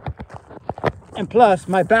 And plus,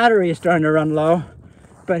 my battery is starting to run low.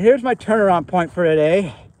 But here's my turnaround point for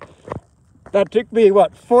today. That took me,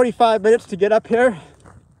 45 minutes to get up here.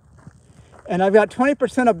 And I've got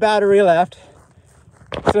 20% of battery left.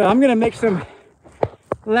 So I'm gonna make some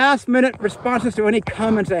last minute responses to any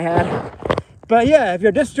comments I had. But yeah, if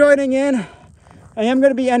you're just joining in, I am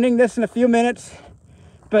going to be ending this in a few minutes.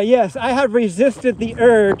 But yes, I have resisted the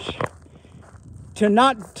urge to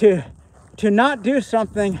not do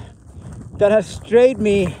something that has strayed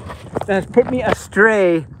me that has put me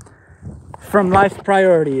astray from life's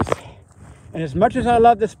priorities. And as much as I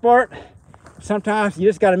love the sport, sometimes you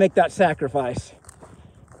just got to make that sacrifice.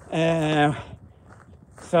 And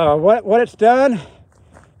so what it's done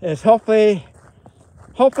is hopefully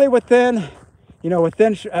within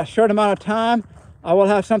a short amount of time, I will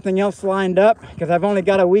have something else lined up, because I've only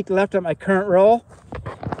got a week left at my current role.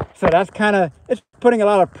 So that's it's putting a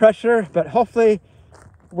lot of pressure, but hopefully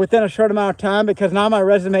within a short amount of time, because now my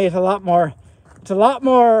resume is a lot more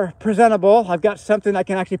presentable. I've got something I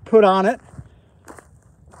can actually put on it,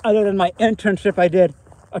 other than my internship I did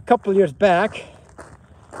a couple years back.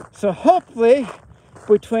 So hopefully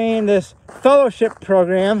between this fellowship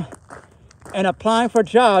program and applying for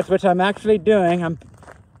jobs, which I'm actually doing, I'm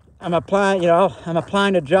applying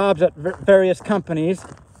to jobs at various companies.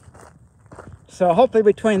 So hopefully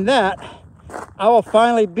between that, I will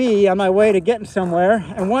finally be on my way to getting somewhere.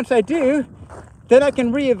 And once I do, then I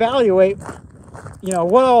can reevaluate,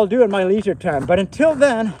 what I'll do in my leisure time. But until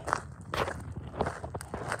then,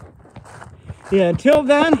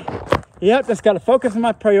 just got to focus on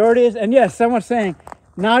my priorities. And yes, someone's saying,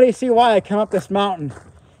 now do you see why I come up this mountain?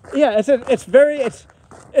 Yeah, it's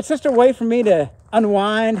just a way for me to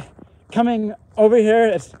unwind. Coming over here,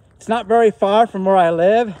 it's not very far from where I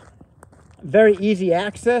live. Very easy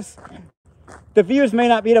access. The views may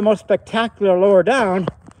not be the most spectacular lower down,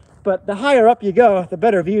 but the higher up you go, the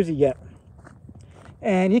better views you get.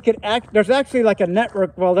 And there's actually like a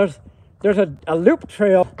network. Well, there's a loop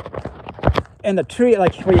trail in the tree,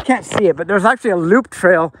 you can't see it, but there's actually a loop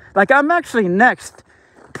trail. Like, I'm actually next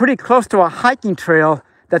pretty close to a hiking trail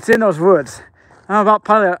that's in those woods. I'm about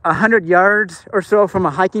probably 100 yards or so from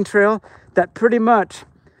a hiking trail that pretty much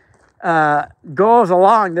goes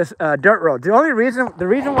along this dirt road. The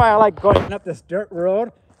reason why I like going up this dirt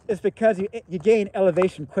road is because you gain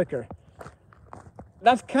elevation quicker.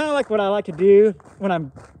 That's kind of like what I like to do when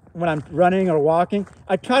I'm running or walking.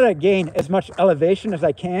 I try to gain as much elevation as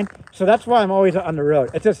I can. So that's why I'm always on the road.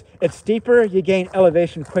 It's steeper, you gain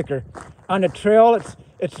elevation quicker. On the trail,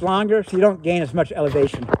 it's longer, so you don't gain as much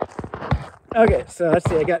elevation. Okay, so let's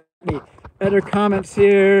see, I got the other comments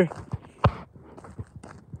here.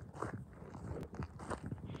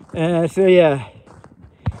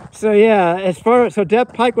 So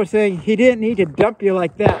Deb Pike was saying he didn't need to dump you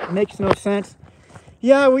like that. It makes no sense.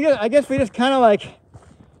 Yeah, I guess we just kind of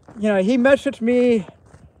he messaged me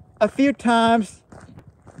a few times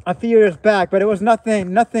a few years back, but it was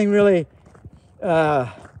nothing really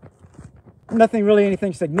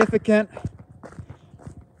anything significant.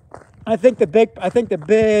 I think the big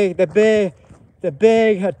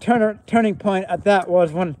turning point at that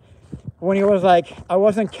was when he was like, I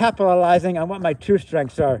wasn't capitalizing on what my true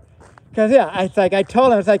strengths are. Because I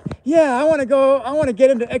told him, I want to get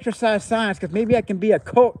into exercise science, because maybe I can be a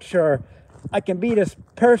coach, or I can be this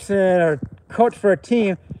person, or coach for a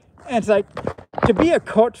team. And it's like, to be a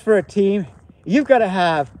coach for a team, you've got to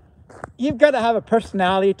have a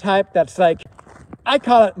personality type that's like, I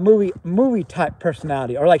call it movie type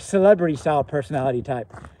personality, or like celebrity style personality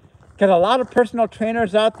type. Because a lot of personal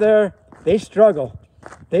trainers out there, they struggle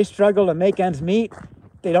to make ends meet.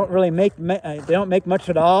 They don't make much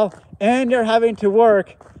at all, and they're having to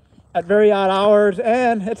work at very odd hours,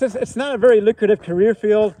 and it's not a very lucrative career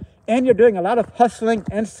field, and you're doing a lot of hustling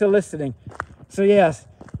and soliciting. So yes,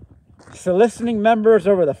 soliciting members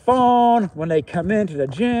over the phone when they come into the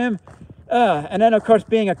gym, and then of course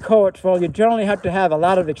being a coach, well, you generally have to have a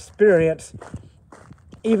lot of experience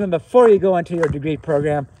even before you go into your degree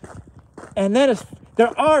program. And then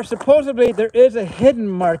supposedly there is a hidden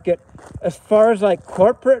market as far as like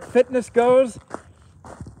corporate fitness goes.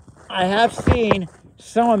 I have seen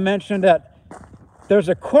someone mention that there's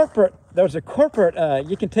a corporate,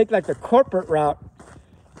 you can take like the corporate route,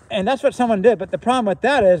 and that's what someone did. But the problem with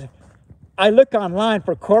that is, I look online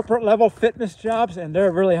for corporate level fitness jobs, and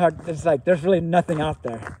they're really hard. It's like there's really nothing out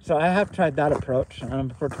there. So I have tried that approach, and I'm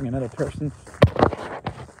approaching another person.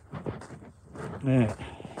 All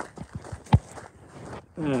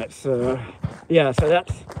right, so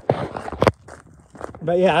that's.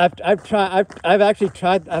 But yeah, I've tried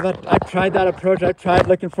that approach. I've tried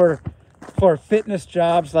looking for fitness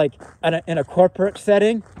jobs like in a corporate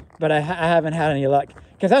setting, but I haven't had any luck,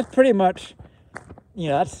 because that's pretty much,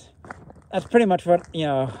 that's pretty much what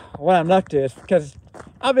I'm left to is, because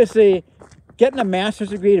obviously getting a master's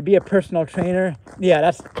degree to be a personal trainer,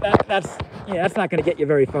 that's not going to get you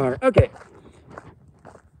very far. Okay.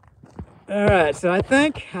 All right, so I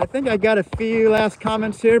think I got a few last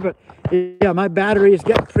comments here, but yeah, my battery is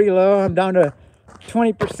getting pretty low. I'm down to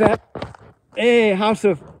 20%. Hey, House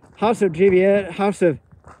of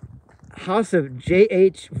House of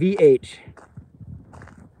JHVH.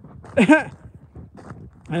 And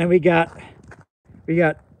then we got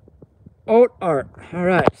Oat Art. All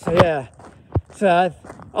right, so yeah, so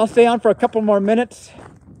I'll stay on for a couple more minutes,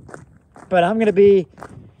 but I'm gonna be,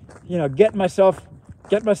 you know, get myself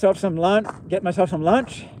some lunch,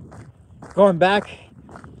 going back.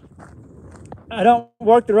 I don't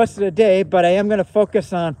work the rest of the day, but I am going to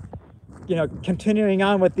focus on, you know, continuing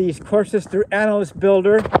on with these courses through Analyst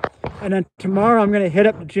Builder. And then tomorrow I'm going to hit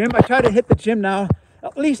up the gym. I try to hit the gym now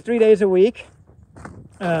at least 3 days a week,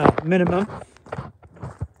 minimum.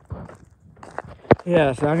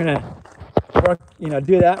 Yeah, so I'm going to work, you know,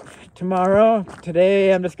 do that tomorrow.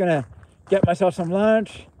 Today I'm just going to get myself some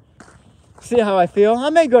lunch, see how I feel. I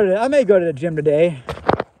may go to the gym today,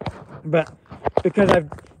 but because I've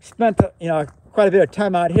spent, you know, quite a bit of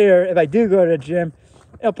time out here, if I do go to the gym,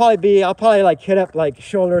 I'll probably like hit up like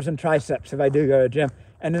shoulders and triceps if I do go to the gym,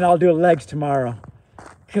 and then I'll do legs tomorrow.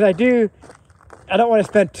 Because I don't want to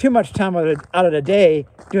spend too much time out of the day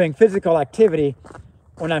doing physical activity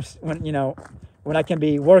when I can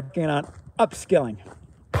be working on upskilling.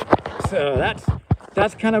 So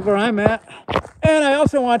that's kind of where I'm at. And I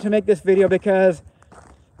also wanted to make this video because,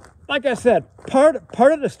 like I said,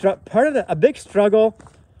 a big struggle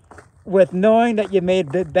with knowing that you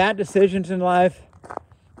made bad decisions in life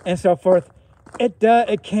and so forth, it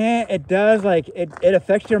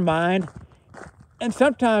affects your mind. And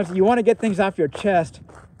sometimes you want to get things off your chest,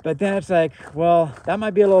 but then it's like, well, that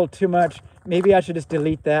might be a little too much. Maybe I should just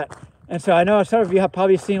delete that. And so I know some of you have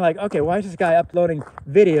probably seen like, okay, why is this guy uploading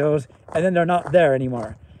videos and then they're not there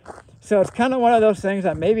anymore? So it's kind of one of those things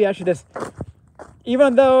that maybe I should just,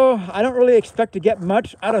 even though I don't really expect to get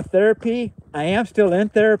much out of therapy, I am still in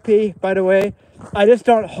therapy, by the way. I just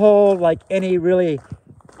don't hold any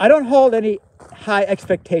high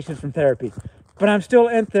expectations from therapy, but I'm still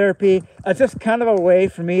in therapy. It's just kind of a way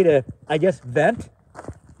for me to, I guess, vent.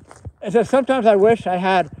 And so sometimes I wish I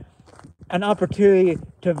had an opportunity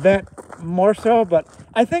to vent more so, but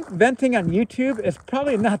I think venting on YouTube is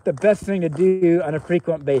probably not the best thing to do on a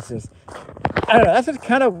frequent basis. I don't know, that's just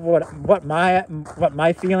kind of what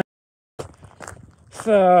my feeling.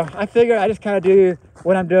 So I figure I just kind of do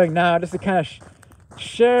what I'm doing now, just to kind of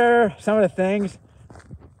share some of the things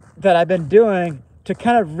that I've been doing to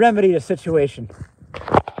kind of remedy the situation.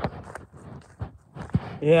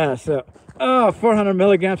 Yeah, so 400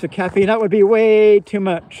 milligrams of caffeine, that would be way too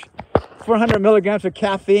much. 400 milligrams of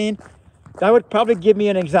caffeine, that would probably give me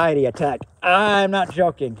an anxiety attack. I'm not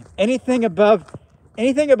joking. Anything above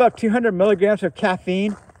 200 milligrams of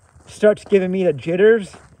caffeine starts giving me the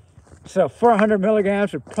jitters. So 400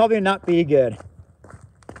 milligrams would probably not be good.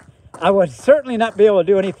 I would certainly not be able to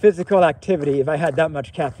do any physical activity if I had that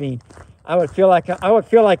much caffeine. I would feel like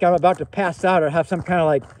I'm about to pass out or have some kind of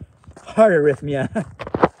like heart arrhythmia.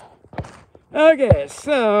 Okay,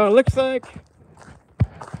 so looks like,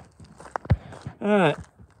 all right.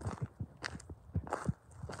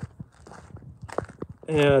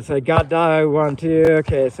 Yeah, so I got dog 1, 2.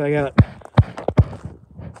 Okay, so I got.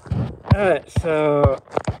 All right, so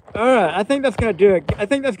all right. I think that's gonna do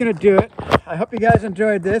it. I hope you guys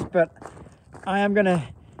enjoyed this, but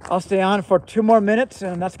I'll stay on for 2 more minutes,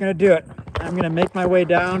 and that's gonna do it. I'm gonna make my way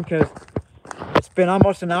down because it's been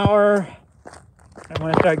almost an hour. I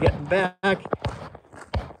want to start getting back.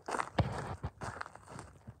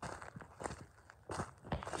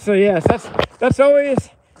 So yes, that's always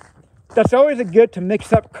good to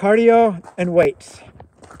mix up cardio and weights.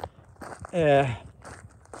 Yeah,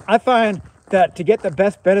 I find that to get the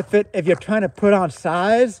best benefit, if you're trying to put on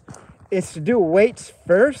size, is to do weights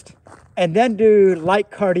first and then do light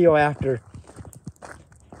cardio after.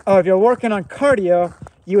 Or if you're working on cardio,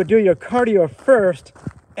 you would do your cardio first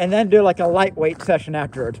and then do like a lightweight session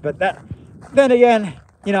afterwards. But then again,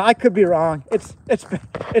 you know, I could be wrong. It's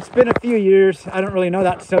been a few years. I don't really know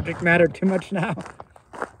that subject matter too much now.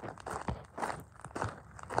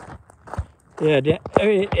 Well,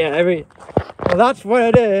 that's what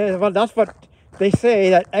it is. Well, that's what they say,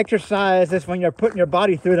 that exercise is when you're putting your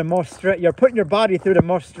body through the most stress. You're putting your body through the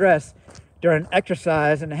most stress during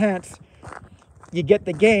exercise, and hence you get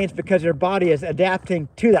the gains because your body is adapting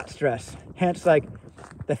to that stress. Hence, like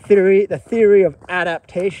the theory of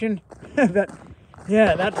adaptation. But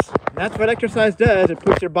yeah, that's what exercise does. It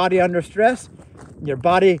puts your body under stress. Your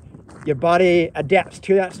body adapts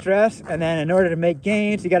to that stress, and then in order to make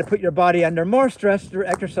gains, you got to put your body under more stress through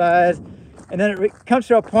exercise, and then it comes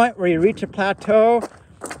to a point where you reach a plateau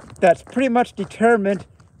that's pretty much determined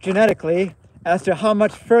genetically as to how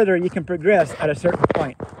much further you can progress at a certain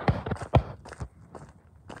point.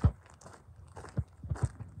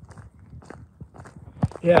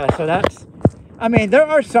 Yeah, so that's, I mean, there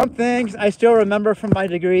are some things I still remember from my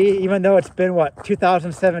degree, even though it's been, what,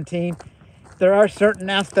 2017. There are certain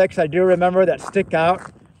aspects I do remember that stick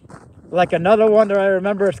out. Like another one that I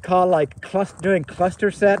remember is called like doing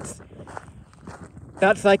cluster sets.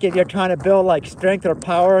 That's like if you're trying to build like strength or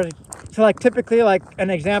power. So like typically, like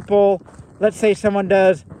an example, let's say someone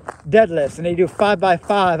does deadlifts and they do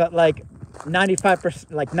 5x5 at like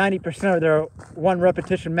 95%, like 90% of their one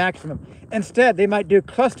repetition maximum. Instead, they might do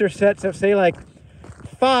cluster sets of say like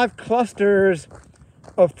 5 clusters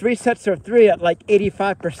of 3 sets of 3 at like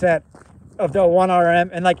 85% of the 1 RM,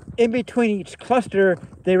 and like in between each cluster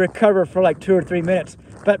they recover for like 2 or 3 minutes,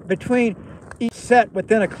 but between each set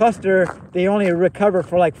within a cluster they only recover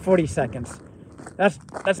for like 40 seconds. That's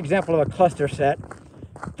an example of a cluster set.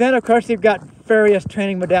 Then of course you've got various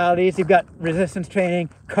training modalities. You've got resistance training,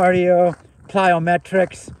 cardio,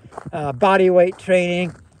 plyometrics, body weight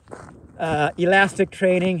training, elastic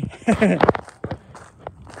training.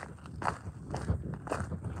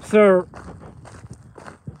 So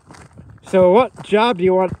what job do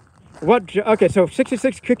you want? Okay, so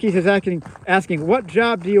 66 Cookies is asking what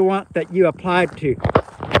job do you want that you applied to?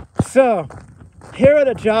 So here are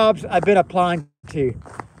the jobs I've been applying to.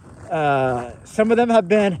 Some of them have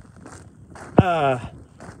been,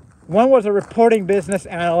 one was a reporting business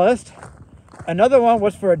analyst. Another one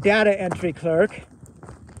was for a data entry clerk.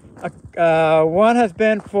 One has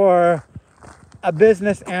been for a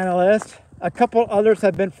business analyst. A couple others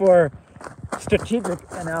have been for strategic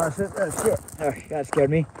analysis. Oh shit! Oh, that scared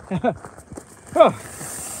me. Oh,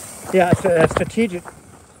 yeah, it's strategic.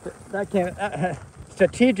 That can't.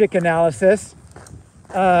 Strategic analysis.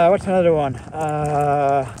 What's another one?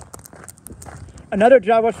 Another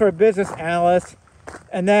job was for a business analyst,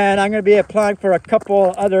 and then I'm going to be applying for a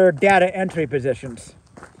couple other data entry positions.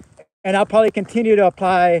 And I'll probably continue to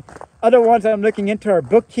apply. Other ones I'm looking into are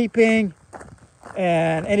bookkeeping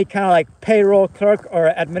and any kind of like payroll clerk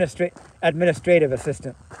or administrative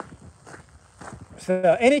assistant.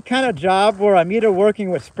 So any kind of job where I'm either working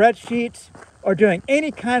with spreadsheets or doing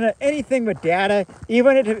anything with data,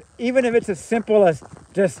 even if it's as simple as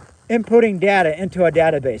just inputting data into a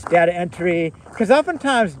database, data entry. Because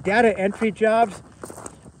oftentimes data entry jobs,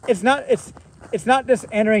 it's not just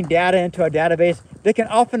entering data into a database. They can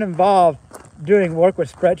often involve doing work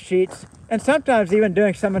with spreadsheets and sometimes even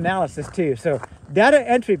doing some analysis too. So data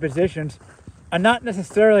entry positions are not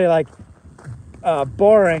necessarily like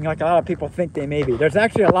boring like a lot of people think they may be. There's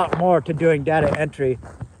actually a lot more to doing data entry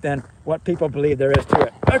than what people believe there is to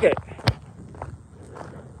it. Okay.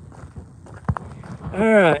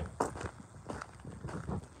 All right.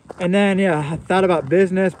 And then, yeah, I thought about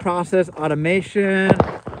business process automation.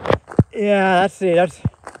 Yeah, let's see.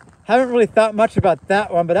 Haven't really thought much about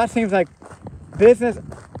that one, but that seems like business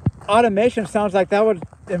automation sounds like that would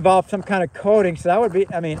involve some kind of coding. So that would be,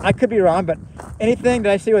 I mean, I could be wrong, but anything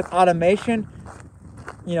that I see with automation,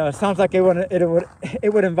 you know, it sounds like it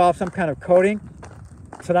would involve some kind of coding.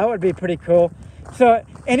 So that would be pretty cool. So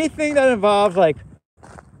anything that involves like,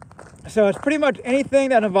 so it's pretty much anything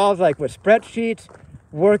that involves like with spreadsheets,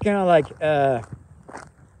 working on like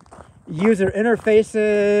user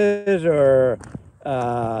interfaces or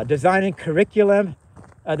designing curriculum.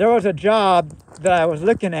 There was a job that I was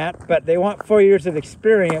looking at, but they want 4 years of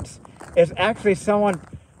experience. It's actually someone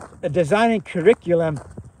designing curriculum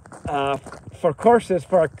for courses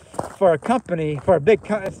for a company, for a big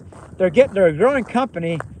company. They're a growing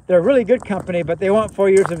company. They're a really good company, but they want 4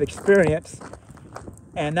 years of experience.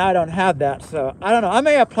 And now I don't have that. So I don't know. I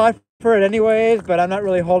may apply for it anyways, but I'm not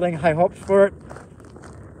really holding high hopes for it.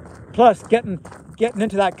 Plus, getting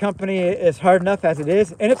into that company is hard enough as it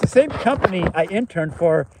is. And it's the same company I interned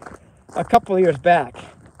for a couple of years back.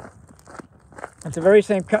 It's the very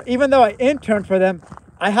same even though I interned for them,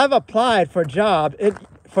 I have applied for jobs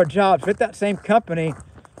with that same company,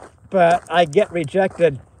 but I get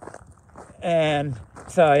rejected. And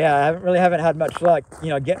so yeah, I haven't had much luck, you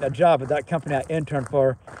know, getting a job with that company I interned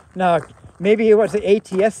for. Now, maybe it was the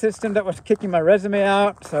ATS system that was kicking my resume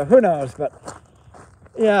out, so who knows, but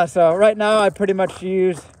yeah, so right now I pretty much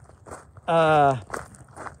use, I'll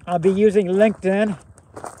be using LinkedIn,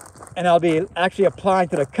 and I'll be actually applying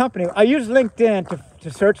to the company. I use LinkedIn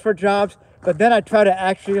to search for jobs, but then I try to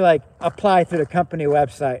actually like apply through the company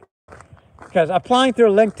website. Because applying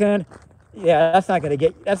through LinkedIn, yeah, that's not gonna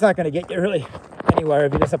get you really anywhere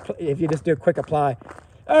if you just do a quick apply.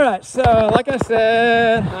 All right, so like I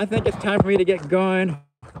said, I think it's time for me to get going.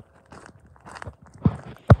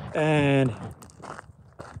 And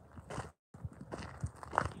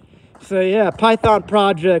so yeah, Python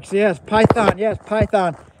projects, yes,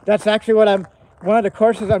 Python. That's actually what one of the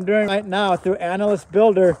courses I'm doing right now through Analyst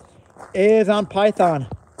Builder is on Python.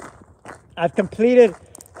 I've completed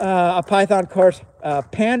a Python course,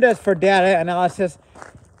 Pandas for data analysis.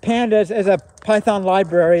 Pandas is a Python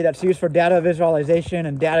library that's used for data visualization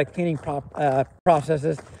and data cleaning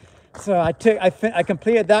processes. So I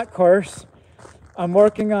completed that course. I'm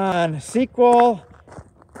working on SQL,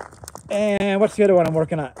 and what's the other one I'm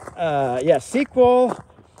working on? Yeah, SQL.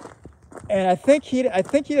 And I think he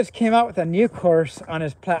just came out with a new course on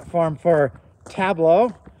his platform for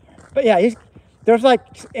Tableau. But yeah, there's like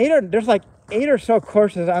eight or so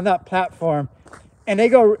courses on that platform, and they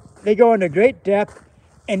go into great depth,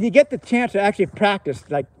 and you get the chance to actually practice.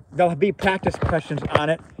 Like, there'll be practice questions on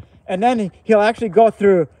it, and then he'll actually go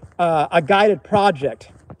through a guided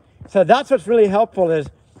project. So that's what's really helpful is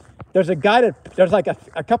there's like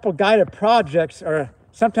a couple guided projects, or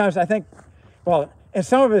sometimes I think, well, in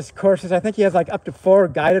some of his courses, I think he has like up to 4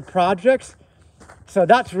 guided projects. So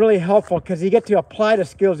that's really helpful because you get to apply the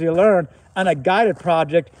skills you learn on a guided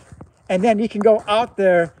project, and then you can go out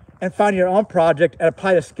there and find your own project and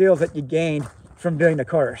apply the skills that you gained from doing the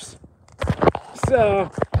course. So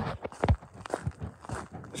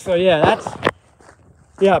yeah,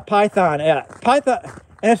 Python. Yeah, Python.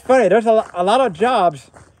 And it's funny, there's a lot of jobs,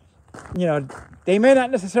 you know, they may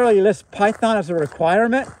not necessarily list Python as a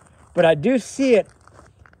requirement, but I do see it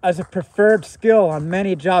as a preferred skill on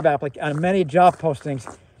many job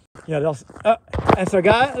postings. You know, and so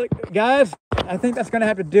guys, I think that's going to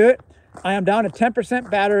have to do it. I am down to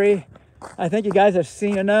 10% battery. I think you guys have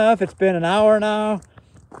seen enough. It's been an hour now,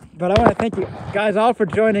 but I want to thank you guys all for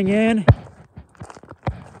joining in.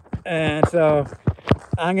 And so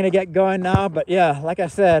I'm going to get going now, but yeah, like I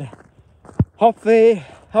said, hopefully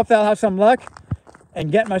I'll have some luck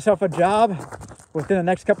and get myself a job within the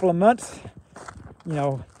next couple of months. You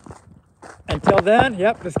know, until then,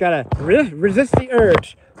 yep, just gotta resist the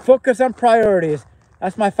urge. Focus on priorities.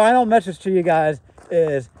 That's my final message to you guys,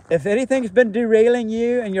 is if anything's been derailing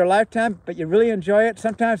you in your lifetime, but you really enjoy it,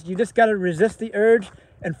 sometimes you just gotta resist the urge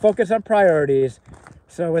and focus on priorities.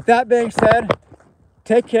 So with that being said,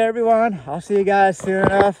 take care, everyone. I'll see you guys soon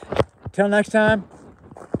enough. Till next time,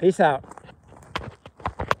 peace out.